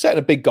you're setting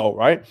a big goal,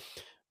 right?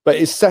 But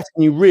it's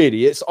setting you,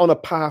 really, it's on a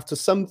path to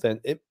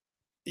something.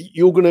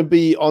 You're going to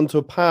be onto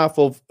a path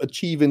of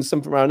achieving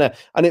something around there,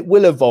 and it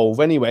will evolve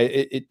anyway.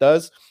 It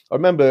does. I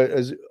remember,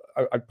 as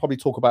I probably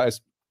talk about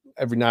this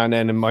every now and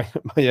then in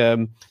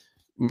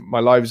my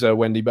lives,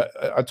 Wendy, but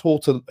I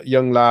taught a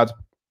young lad.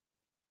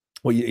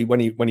 Well, when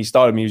he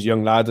started me, he was a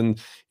young lad, and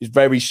he was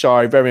very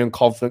shy, very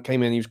unconfident.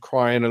 Came in, he was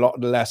crying a lot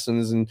of the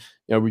lessons, and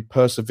we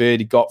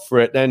persevered. He got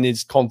through it. Then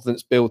his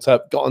confidence built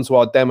up. Got onto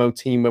our demo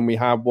team when we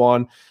had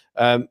one.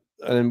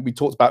 And we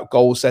talked about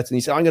goal setting.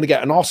 He said, "I'm going to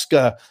get an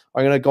Oscar.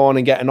 I'm going to go on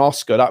and get an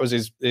Oscar." That was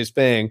his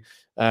thing.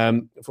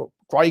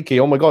 Crikey,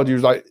 oh my God, he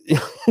was like,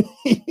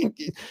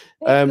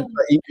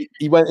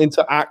 he went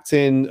into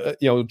acting,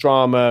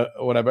 drama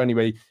or whatever.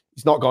 Anyway,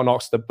 he's not got an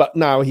Oscar, but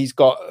now he's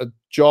got a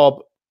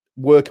job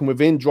working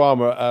within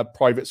drama at a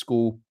private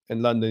school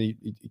in London.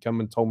 He came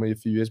and told me a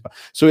few years back.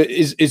 So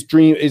his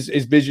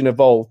vision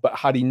evolved, but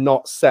had he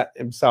not set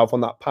himself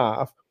on that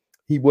path,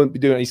 he wouldn't be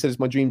doing it. He said, "It's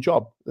my dream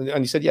job." And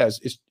he said, "Yes,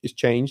 it's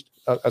changed.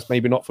 That's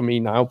maybe not for me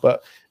now,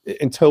 but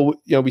until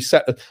we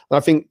set." And I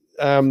think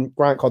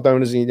Grant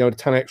Cardone's, the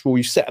 10x rule.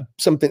 You set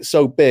something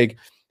so big,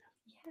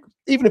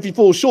 even if you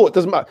fall short, it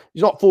doesn't matter.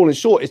 You're not falling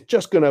short. It's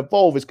just going to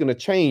evolve. It's going to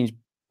change.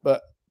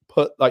 But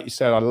like you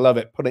said, I love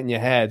it. Put it in your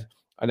head,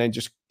 and then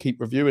just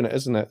keep reviewing it,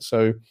 isn't it?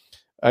 So,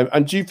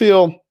 and do you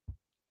feel?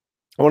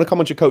 I want to come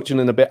on to your coaching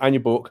in a bit and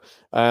your book,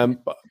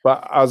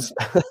 but as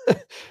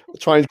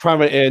trying to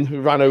cram it in, we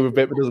ran over a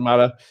bit, but it doesn't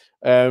matter.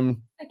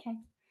 Okay.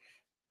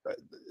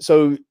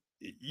 So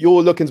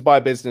you're looking to buy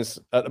a business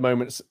at the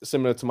moment,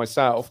 similar to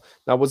myself.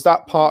 Now, was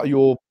that part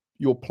of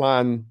your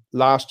plan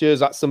last year? Is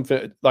that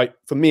something, like,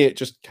 for me, it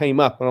just came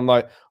up, and I'm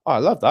like, "Oh, I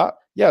love that.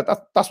 Yeah,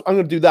 that's I'm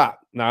going to do that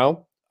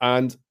now."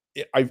 And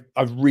I've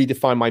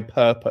redefined my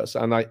purpose,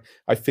 and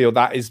I feel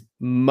that is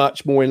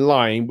much more in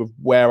line with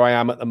where I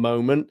am at the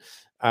moment.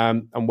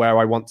 And where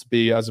I want to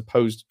be, as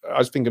opposed,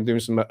 I think I'm doing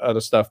some other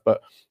stuff,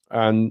 but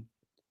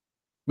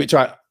which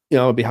I'd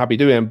be happy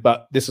doing,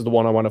 but this is the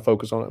one I want to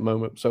focus on at the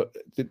moment. So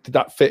did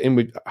that fit in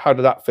with, how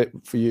did that fit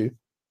for you?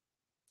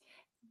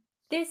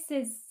 This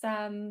is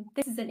an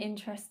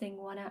interesting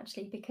one,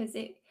 actually, because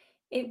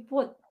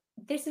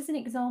this is an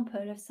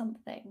example of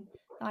something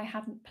I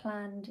hadn't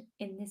planned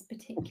in this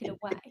particular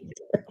way.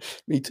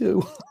 Me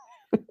too.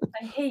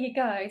 And here you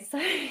go. So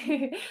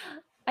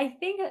I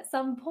think at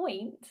some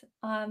point,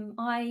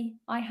 I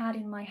had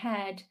in my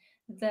head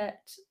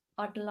that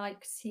I'd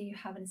like to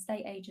have an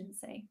estate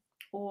agency,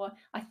 or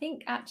I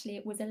think actually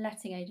it was a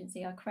letting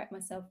agency. I correct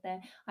myself there.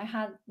 I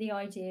had the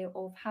idea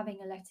of having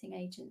a letting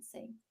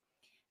agency,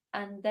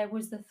 and there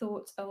was the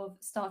thought of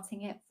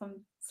starting it from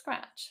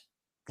scratch.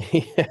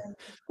 Yeah. And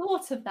the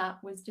thought of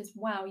that was just,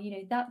 wow,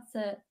 that's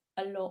a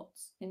lot.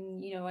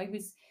 And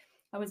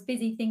I was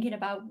busy thinking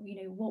about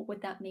what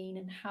would that mean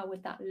and how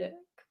would that look.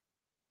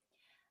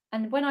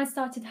 And when I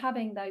started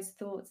having those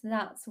thoughts,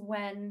 that's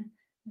when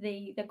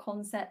the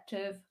concept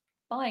of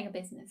buying a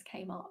business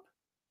came up.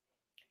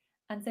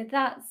 And so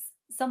that's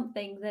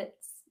something that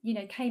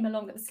came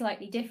along that was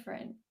slightly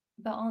different,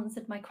 but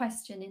answered my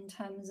question in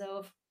terms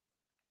of,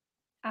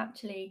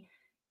 actually,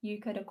 you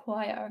could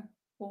acquire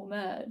or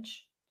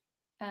merge,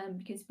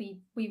 because we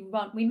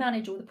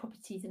manage all the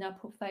properties in our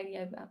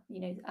portfolio,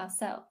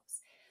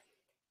 ourselves.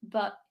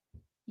 But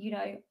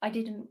I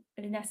didn't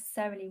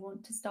necessarily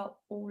want to start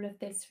all of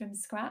this from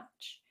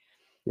scratch.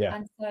 Yeah.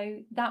 And so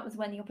that was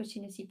when the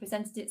opportunity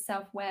presented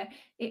itself, where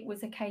it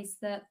was a case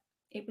that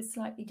it was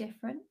slightly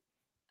different.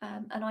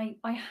 And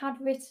I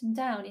had written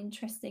down,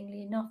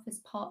 interestingly enough, this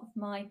is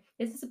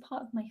a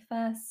part of my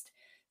first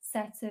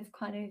set of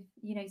kind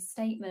of,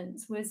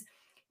 statements, was,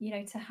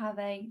 to have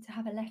a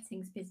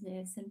lettings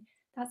business. And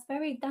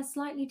that's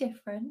slightly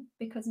different,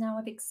 because now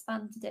I've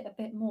expanded it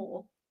a bit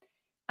more.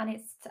 And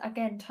it's,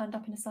 again, turned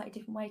up in a slightly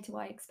different way to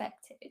what I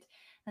expected.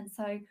 And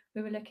so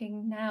we were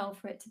looking now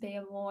for it to be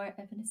a more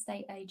of an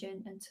estate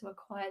agent and to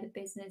acquire the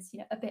business,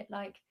 a bit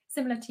like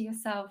similar to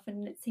yourself.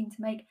 And it seemed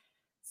to make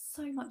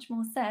so much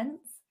more sense.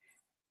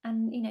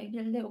 And,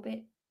 a little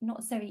bit not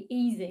necessarily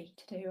easy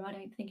to do. I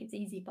don't think it's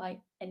easy by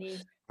any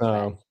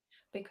stretch,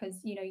 because,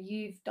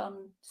 you've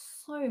done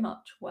so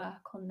much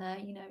work on there.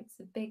 It's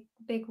a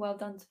big well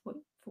done for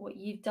what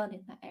you've done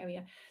in that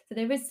area. So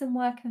there is some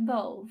work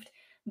involved,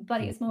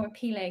 but it's more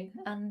appealing,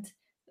 and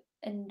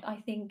I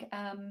think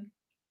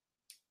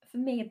for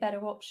me, a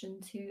better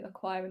option to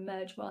acquire and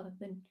merge rather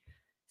than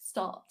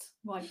start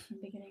right from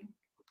the beginning.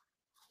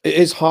 It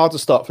is hard to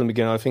start from the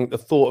beginning. I think the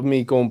thought of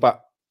me going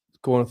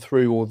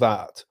through all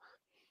that,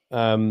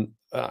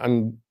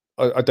 and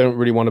I don't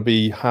really want to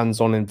be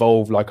hands-on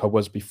involved like I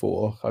was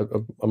before.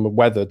 I'm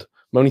weathered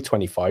I'm only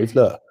 25.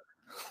 Look,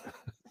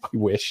 I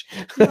wish.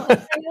 You're not a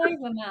day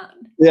over, Matt.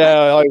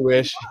 Yeah, I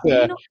wish. Are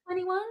Yeah. you not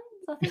 21?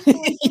 I think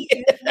someone told you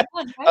you're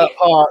 21,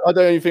 right? I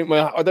don't even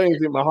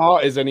think my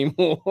heart is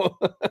anymore.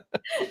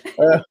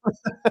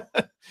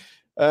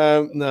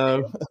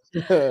 No.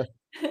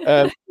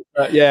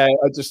 Yeah,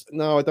 I just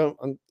no, I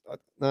don't.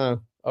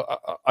 No,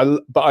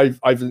 but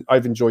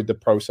I've enjoyed the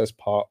process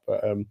part.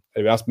 But anyway,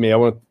 that's me. I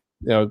want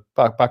to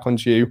back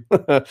onto you.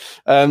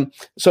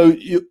 So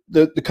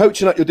the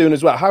coaching that you're doing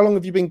as well. How long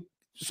have you been?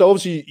 So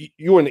obviously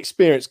you're an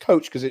experienced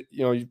coach because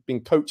you've been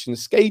coaching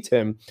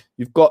skating.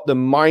 You've got the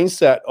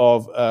mindset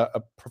of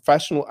a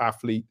professional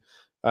athlete.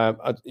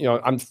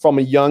 And from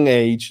a young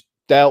age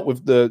dealt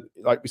with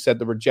like we said,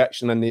 the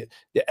rejection and the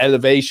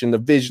elevation, the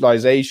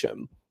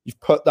visualization. You've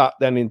put that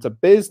then into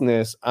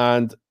business,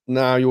 and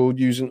now you're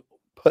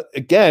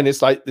again,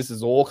 it's like this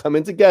is all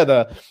coming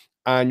together,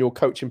 and you're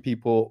coaching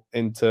people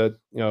into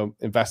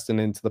investing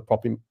into the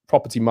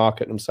property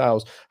market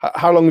themselves.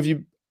 How long have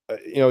you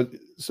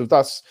so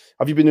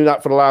have you been doing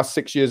that for the last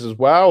 6 years as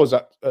well? Is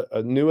that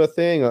a newer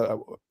thing?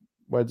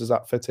 Where does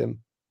that fit in?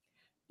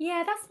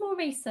 Yeah, that's more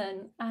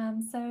recent.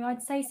 So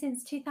I'd say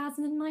since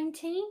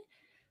 2019.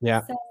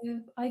 Yeah.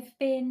 So I've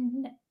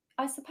been,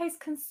 I suppose,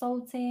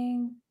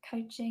 consulting,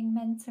 coaching,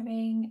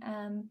 mentoring,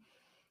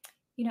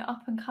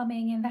 up and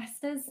coming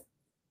investors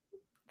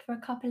for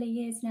a couple of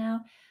years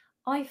now.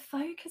 I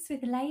focus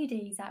with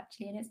ladies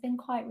actually, and it's been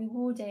quite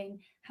rewarding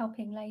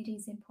helping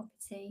ladies in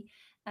property.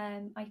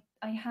 I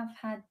have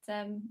had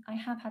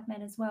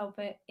men as well,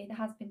 but it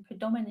has been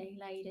predominantly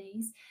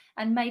ladies,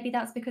 and maybe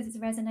that's because it's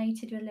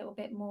resonated a little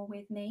bit more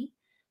with me,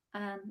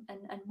 and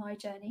my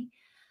journey.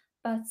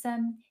 But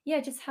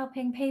yeah, just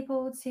helping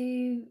people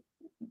to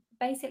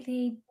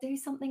basically do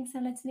something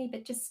similar to me,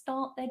 but just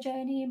start their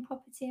journey in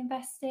property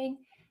investing,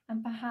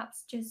 and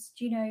perhaps just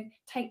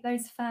take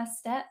those first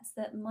steps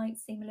that might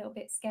seem a little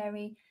bit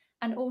scary,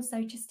 and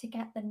also just to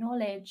get the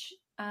knowledge.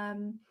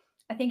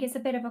 I think it's a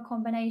bit of a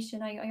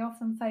combination. I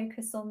often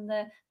focus on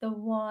the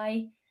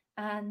why,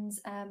 and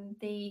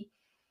the,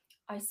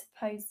 I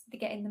suppose, the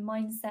getting the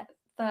mindset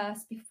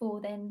first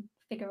before then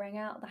figuring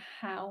out the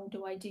how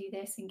do I do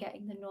this and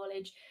getting the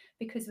knowledge,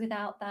 because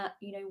without that,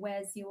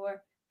 where's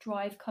your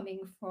drive coming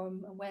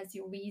from, and where's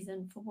your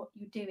reason for what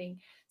you're doing?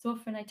 So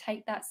often I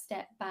take that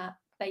step back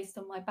based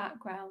on my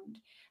background,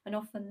 and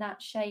often that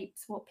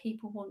shapes what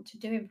people want to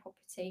do in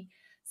property.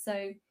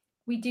 So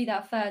we do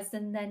that first,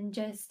 and then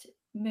just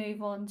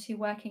move on to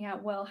working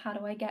out, well, how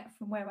do I get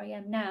from where I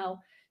am now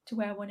to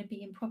where I want to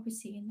be in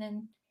property? And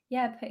then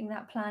putting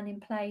that plan in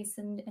place,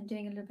 and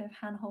doing a little bit of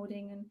hand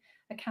holding and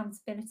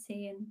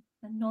accountability and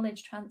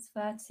knowledge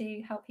transfer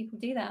to help people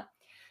do that.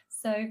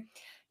 So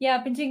yeah,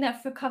 I've been doing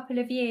that for a couple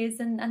of years,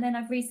 and then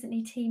I've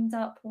recently teamed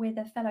up with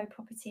a fellow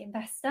property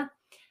investor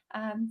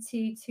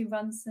to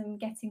run some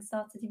getting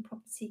started in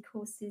property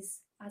courses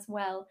as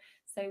well.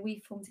 So we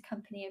formed a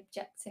company,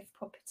 Objective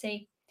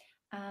Property.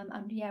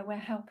 And yeah, we're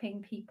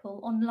helping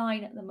people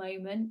online at the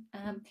moment.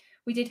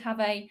 We did have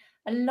a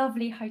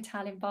lovely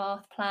hotel in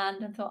Bath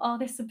planned, and thought, oh,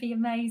 this would be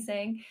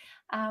amazing.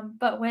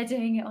 But we're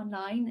doing it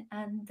online.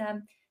 And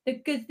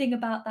the good thing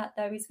about that,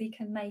 though, is we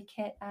can make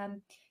it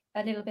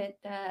a little bit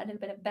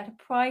of better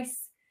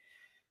price.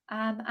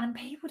 And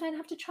people don't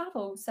have to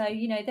travel. So,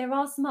 there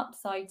are some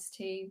upsides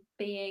to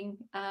being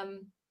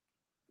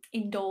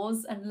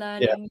indoors and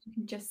learning. Yeah. You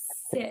can just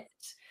sit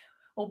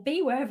or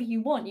be wherever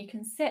you want. You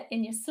can sit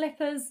in your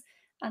slippers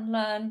and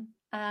learn.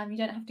 You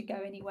don't have to go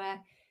anywhere.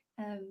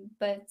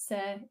 But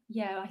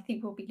yeah, I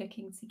think we'll be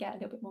looking to get a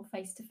little bit more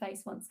face to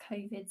face once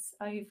COVID's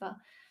over.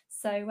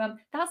 So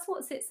that's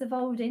what it's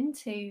evolved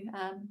into.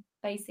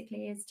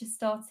 Basically, is just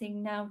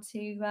starting now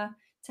to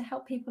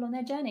help people on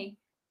their journey.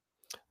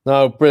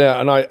 No, brilliant.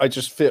 And I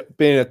just feel,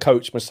 being a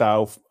coach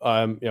myself,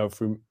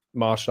 through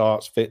martial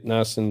arts,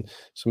 fitness, and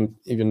some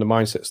even the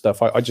mindset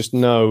stuff, I just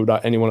know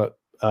that anyone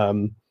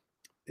that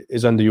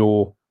is under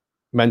your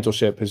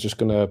mentorship is just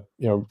going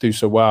to do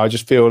so well. I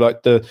just feel like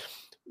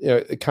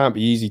it can't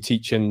be easy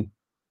teaching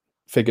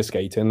figure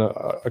skating.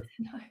 To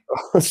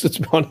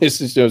be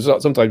honest,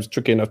 it's sometimes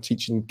tricky enough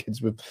teaching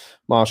kids with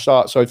martial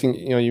arts. So I think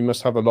you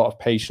must have a lot of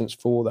patience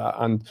for that,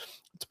 and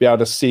to be able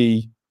to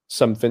see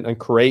something and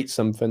create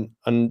something,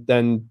 and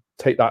then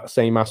take that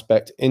same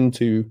aspect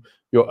into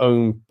your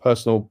own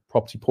personal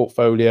property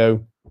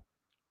portfolio,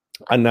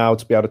 and now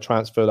to be able to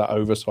transfer that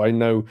over. So I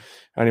know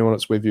anyone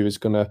that's with you is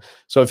gonna.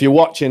 So if you're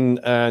watching,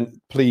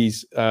 and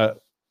please, and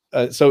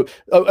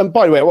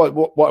by the way,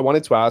 what I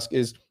wanted to ask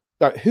is,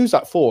 who's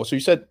that for? So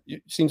you said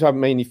you seem to have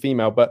mainly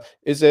female, but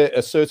is it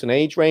a certain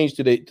age range?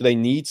 Do they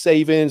need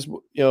savings?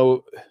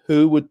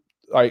 Who would,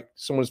 like,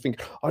 someone's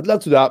thinking, I'd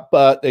love to do that,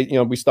 but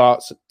we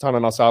start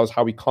telling ourselves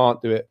how we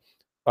can't do it.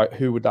 Like,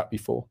 who would that be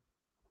for?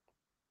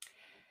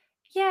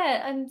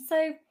 Yeah, and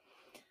so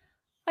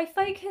I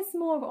focus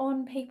more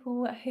on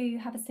people who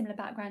have a similar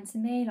background to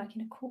me, like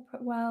in a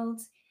corporate world,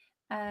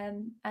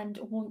 and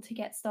want to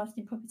get started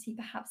in property.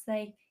 Perhaps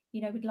they,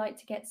 would like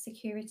to get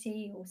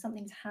security or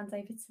something to hand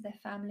over to their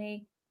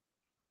family.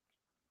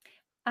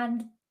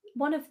 And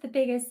one of the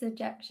biggest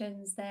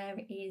objections there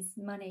is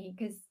money,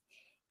 because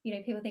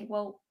people think,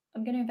 well,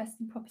 I'm going to invest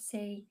in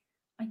property,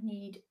 I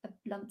need a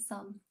lump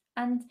sum.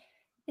 And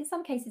in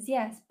some cases,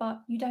 yes,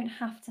 but you don't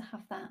have to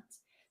have that.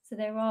 So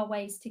there are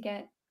ways to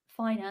get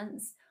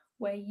finance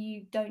where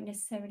you don't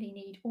necessarily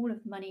need all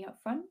of the money up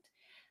front.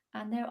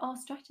 And there are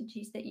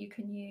strategies that you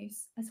can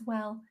use as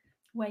well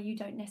where you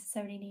don't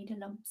necessarily need a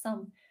lump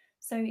sum.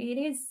 So it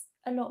is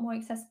a lot more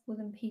accessible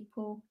than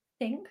people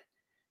think.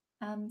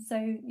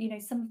 So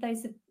some of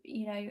those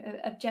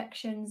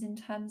objections in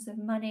terms of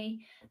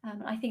money.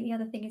 I think the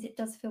other thing is it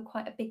does feel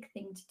quite a big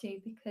thing to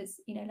do because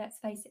let's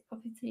face it,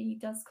 property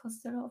does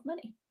cost a lot of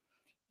money.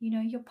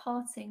 You're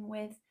parting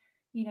with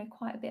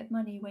quite a bit of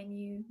money when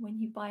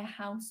you buy a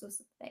house or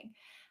something,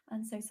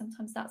 and so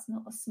sometimes that's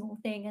not a small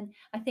thing. And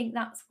I think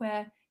that's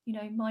where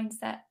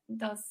mindset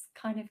does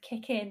kind of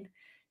kick in,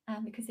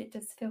 because it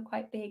does feel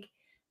quite big,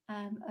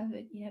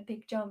 a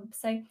big jump.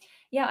 So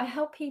yeah, I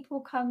help people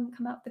come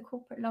out of the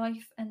corporate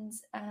life and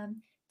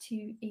to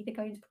either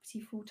go into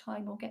property full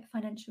time or get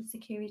financial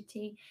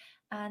security.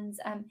 And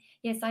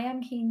yes, I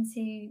am keen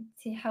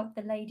to help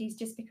the ladies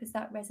just because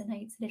that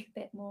resonates a little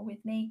bit more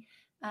with me.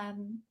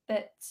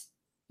 But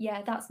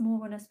yeah, that's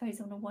more on, I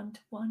suppose, on a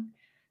one-to-one.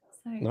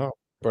 So No,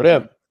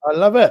 brilliant. I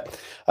love it.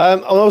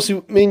 And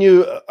also, me and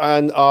you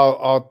and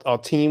our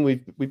team,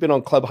 we've been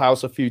on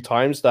Clubhouse a few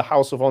times, the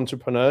House of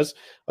Entrepreneurs.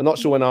 I'm not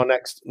sure when our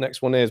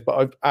next one is, but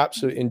I've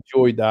absolutely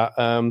enjoyed that.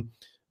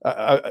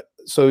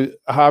 So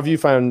how have you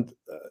found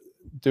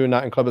doing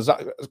that in Club? Is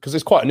that because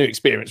it's quite a new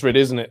experience,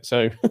 really, isn't it?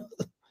 So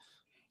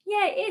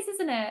yeah, it is,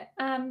 isn't it?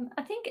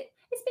 I think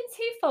it's been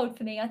twofold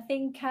for me. I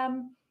think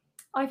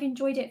I've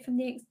enjoyed it from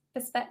the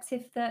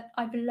perspective that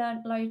I've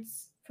learned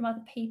loads from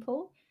other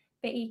people,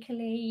 but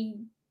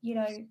equally,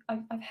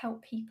 I've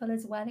helped people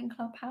as well in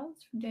Clubhouse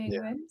from doing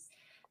rooms.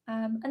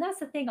 And that's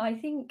the thing. I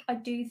think I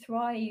do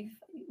thrive,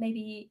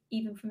 maybe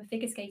even from the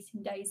figure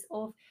skating days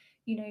of,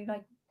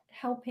 like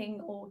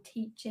helping or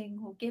teaching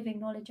or giving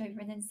knowledge over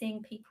and then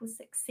seeing people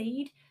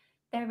succeed.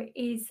 There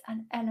is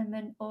an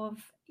element of,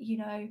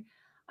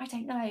 I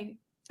don't know.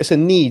 it's a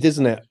need,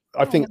 isn't it?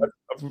 I think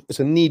it's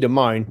a need of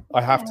mine.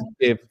 I have to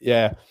give,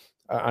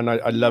 and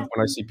I love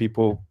when I see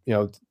people, go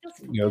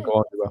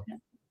on.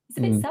 It's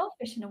a bit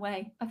selfish in a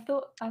way.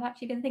 I've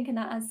actually been thinking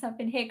that as I've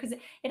been here because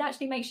it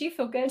actually makes you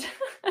feel good.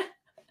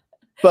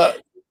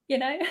 But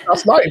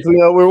that's nice.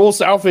 We're all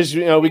selfish.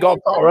 We got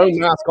to put our own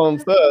mask on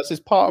first. It's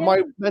part of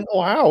my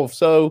mental health.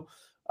 So,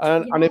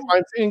 and if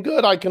I'm feeling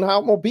good, I can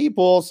help more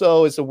people.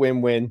 So it's a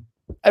win-win.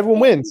 Everyone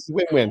wins.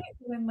 Win-win.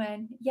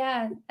 Win-win.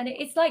 Yeah, and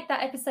it's like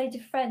that episode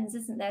of Friends,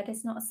 isn't there?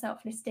 There's not a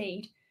selfless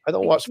deed. I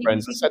don't watch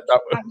Friends. I said that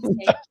one.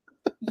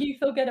 You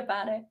feel good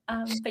about it.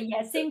 But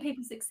yeah, seeing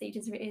people succeed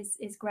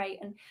is great.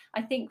 And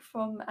I think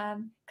from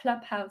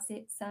Clubhouse,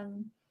 it's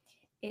a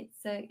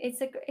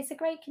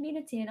great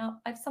community, and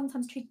I've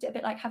sometimes treated it a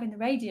bit like having the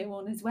radio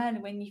on as well,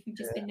 when you've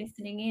just been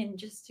listening in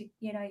just to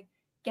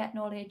get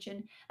knowledge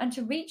and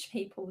to reach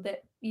people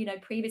that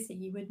previously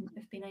you wouldn't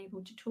have been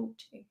able to talk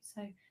to.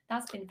 So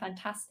that's been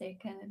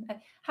fantastic.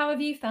 How have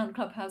you found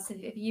Clubhouse? Have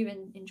you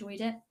enjoyed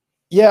it?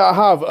 Yeah, I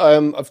have.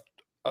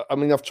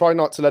 I've tried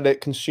not to let it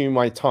consume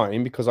my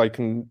time because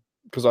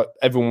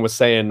everyone was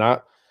saying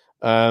that.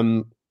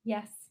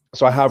 Yes.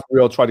 So I have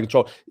tried to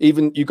control.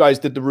 Even you guys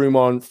did the room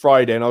on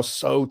Friday, and I was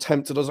so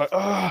tempted. I was like,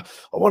 I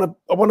want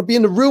to be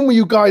in the room with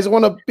you guys. I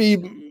want to be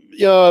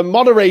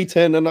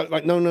moderating. And I'm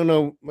like,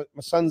 no. My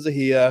sons are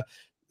here.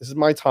 This is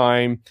my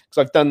time, because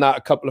I've done that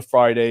a couple of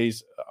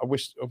Fridays. I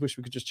wish we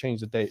could just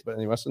change the date, but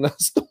anyway, that's another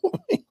story.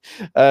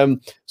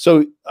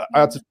 So I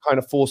had to kind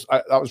of force.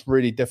 That was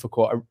really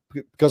difficult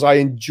because I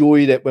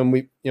enjoyed it when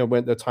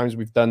when the times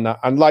we've done that.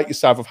 And like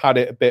yourself, I've had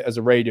it a bit as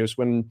a radio. So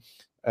when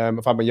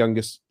I've had my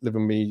youngest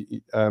living with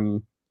me.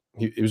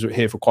 He was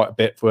here for quite a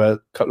bit for a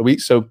couple of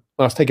weeks. So when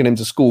I was taking him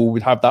to school,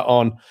 we'd have that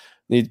on.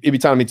 He'd be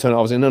telling me to turn it off.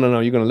 I was like, no,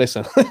 you're going to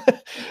listen.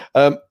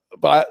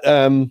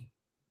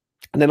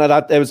 And then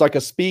there was like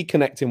a speed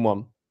connecting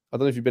one. I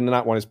don't know if you've been in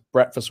that one. It's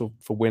Breakfast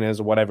for Winners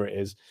or whatever it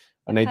is.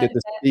 And they did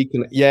the speed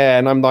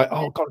and I'm like,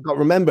 oh God, I've got to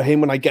remember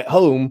him when I get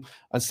home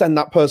and send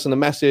that person a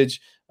message.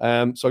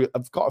 So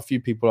I've got a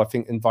few people I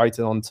think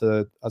invited on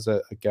as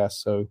a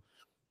guest. So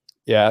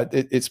yeah,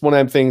 it's one of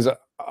them things.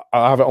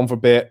 I'll have it on for a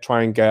bit,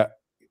 try and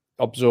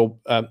absorb,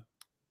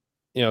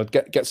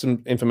 get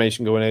some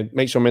information going in,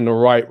 make sure I'm in the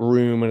right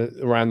room and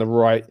around the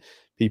right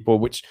people,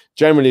 which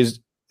generally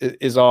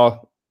is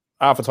our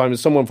half the time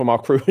is someone from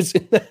our crew is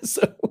in there.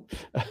 So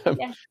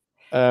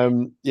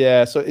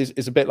so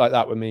it's a bit like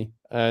that with me.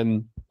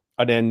 And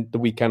then the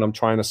weekend I'm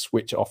trying to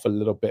switch off a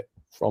little bit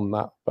from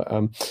that. But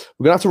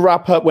we're gonna have to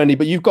wrap up, Wendy.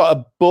 But you've got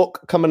a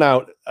book coming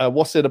out.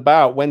 What's it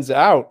about? When's it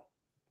out?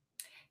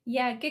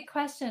 Yeah, good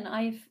question.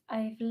 I've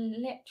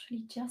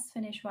literally just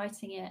finished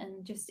writing it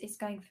and it's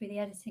going through the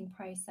editing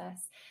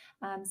process.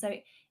 So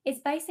it's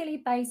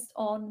basically based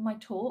on my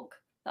talk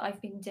that I've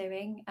been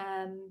doing.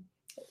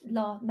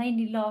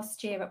 mainly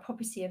last year at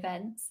property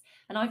events,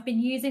 and I've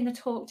been using the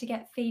talk to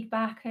get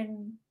feedback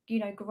and, you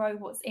know, grow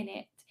what's in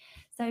it.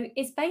 So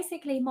it's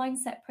basically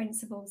mindset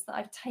principles that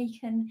I've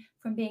taken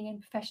from being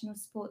in professional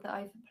sport that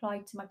I've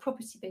applied to my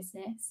property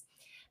business.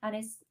 And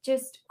it's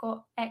just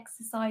got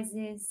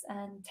exercises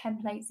and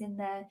templates in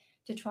there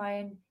to try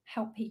and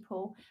help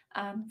people,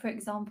 for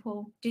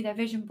example, do their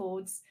vision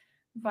boards,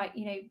 right?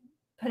 You know,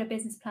 put a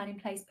business plan in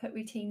place, put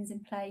routines in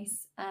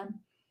place,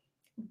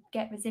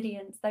 get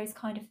resilience, those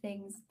kind of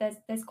things.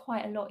 There's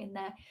quite a lot in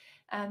there,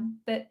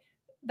 but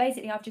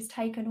basically I've just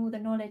taken all the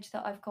knowledge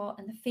that I've got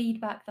and the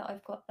feedback that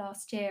I've got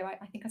last year.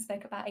 I think I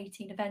spoke about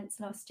 18 events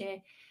last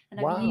year,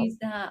 and Wow. I've used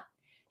that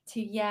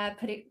to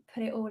put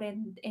it all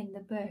in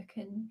the book,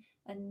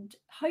 and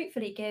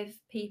hopefully give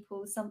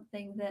people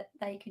something that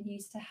they can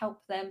use to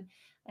help them.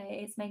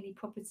 It's mainly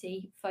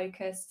property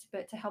focused,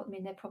 but to help them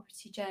in their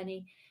property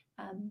journey.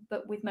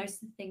 But with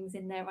most of the things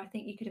in there, I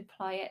think you could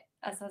apply it,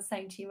 as I was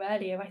saying to you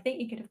earlier, I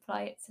think you could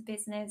apply it to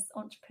business,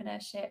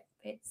 entrepreneurship.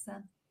 It's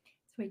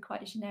really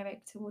quite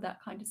generic to all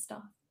that kind of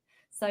stuff.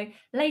 So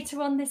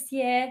later on this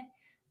year,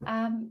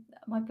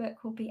 my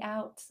book will be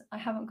out. I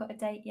haven't got a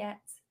date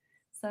yet.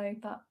 So,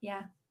 but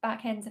yeah,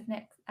 back end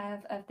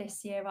of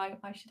this year, I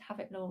should have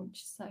it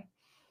launched. So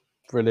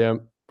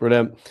brilliant.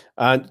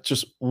 And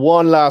just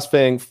one last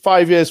thing,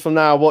 5 years from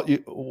now,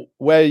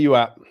 where are you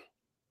at?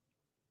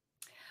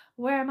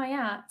 Where am I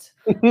at?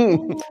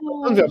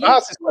 I've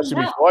asked this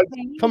question before.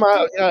 Come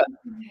out, yeah.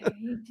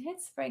 You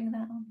did spring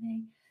that on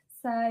me.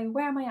 So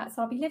where am I at?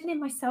 So I'll be living in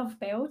my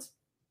self-build.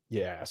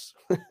 Yes.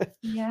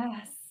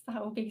 Yes,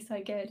 that will be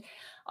so good.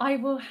 I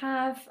would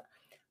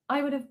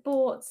have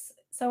bought,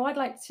 so I'd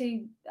like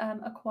to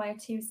acquire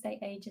 2 estate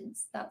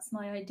agents. That's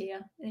my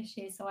idea this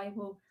year. So I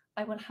will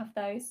have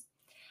those.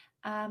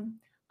 I'd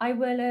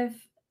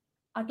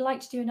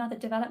like to do another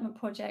development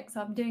project.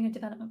 So I'm doing a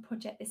development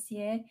project this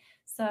year.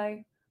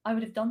 So I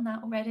would have done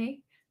that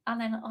already. And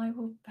then I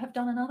will have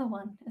done another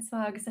one as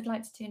well, because I'd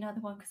like to do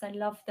another one because I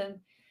love them.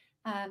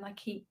 I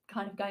keep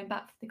kind of going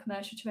back for the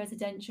commercial to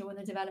residential and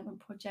the development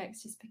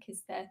projects just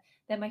because they're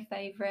my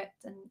favourite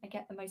and I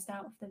get the most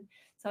out of them.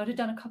 So I'd have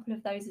done a couple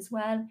of those as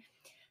well.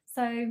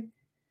 So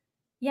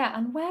yeah,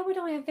 and where would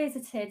I have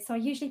visited? So I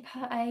usually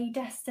put a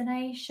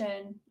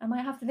destination. I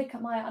might have to look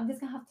at I'm just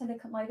going to have to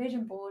look at my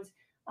vision board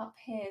up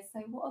here. So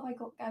what have I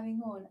got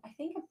going on? I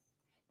think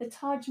the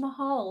Taj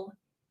Mahal.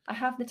 I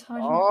have the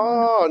Taj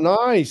Mahal.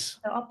 Oh, nice.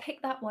 So I'll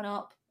pick that one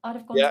up. I'd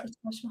have gone to the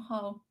Taj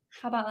Mahal.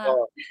 How about that?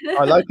 Oh,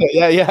 I like it.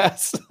 Yeah,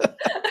 yes.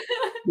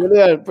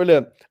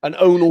 Brilliant. And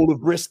own all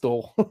of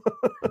Bristol.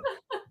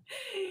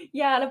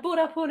 Yeah, and I bought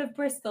up all of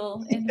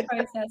Bristol in the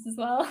process as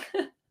well.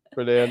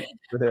 Brilliant.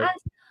 And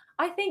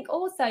I think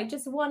also,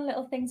 just one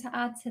little thing to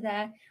add to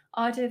there,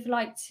 I'd have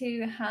liked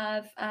to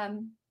have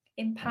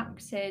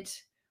impacted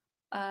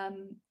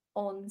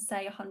on,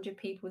 say, 100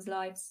 people's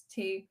lives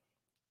to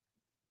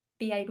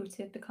be able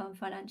to become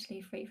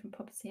financially free from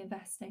property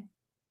investing.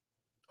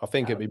 I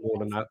think it'd be more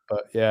than that,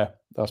 but yeah,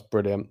 that's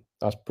brilliant.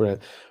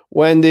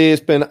 Wendy,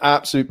 it's been an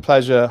absolute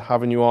pleasure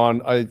having you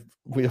on.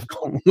 We have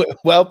gone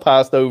well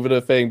past over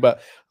the thing,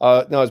 but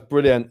no, it's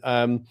brilliant.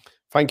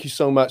 Thank you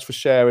so much for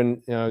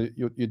sharing,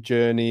 your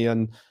journey.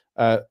 And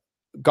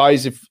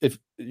guys, if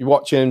you're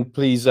watching,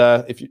 please,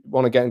 if you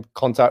want to get in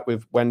contact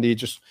with Wendy,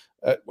 just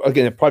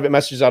again, a private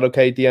message, is that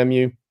okay? DM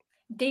you?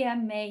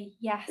 DM me,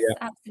 yes,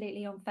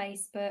 absolutely, on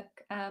Facebook.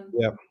 I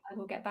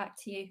will get back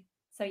to you.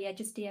 So yeah,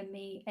 just DM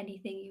me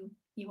anything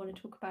you want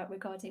to talk about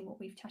regarding what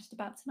we've chatted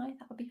about tonight.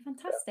 That would be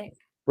fantastic.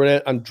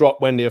 Brilliant. And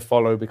drop Wendy a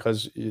follow,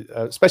 because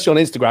especially on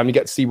Instagram, you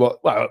get to see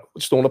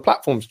just on all the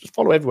platforms. Just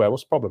follow everywhere.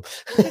 What's the problem?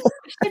 I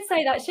should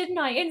say that, shouldn't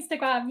I?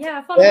 Instagram,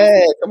 yeah. Follow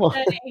come on.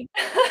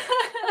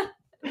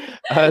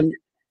 And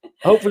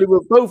hopefully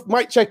we'll both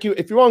might check you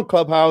if you're on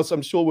Clubhouse.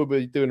 I'm sure we'll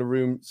be doing a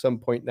room some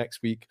point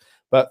next week.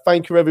 But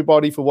thank you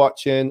everybody for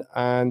watching,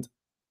 and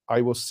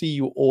I will see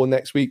you all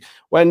next week.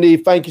 Wendy,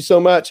 thank you so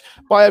much.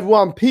 Bye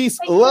everyone. Peace,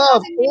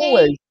 love,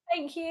 always.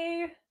 Thank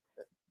you.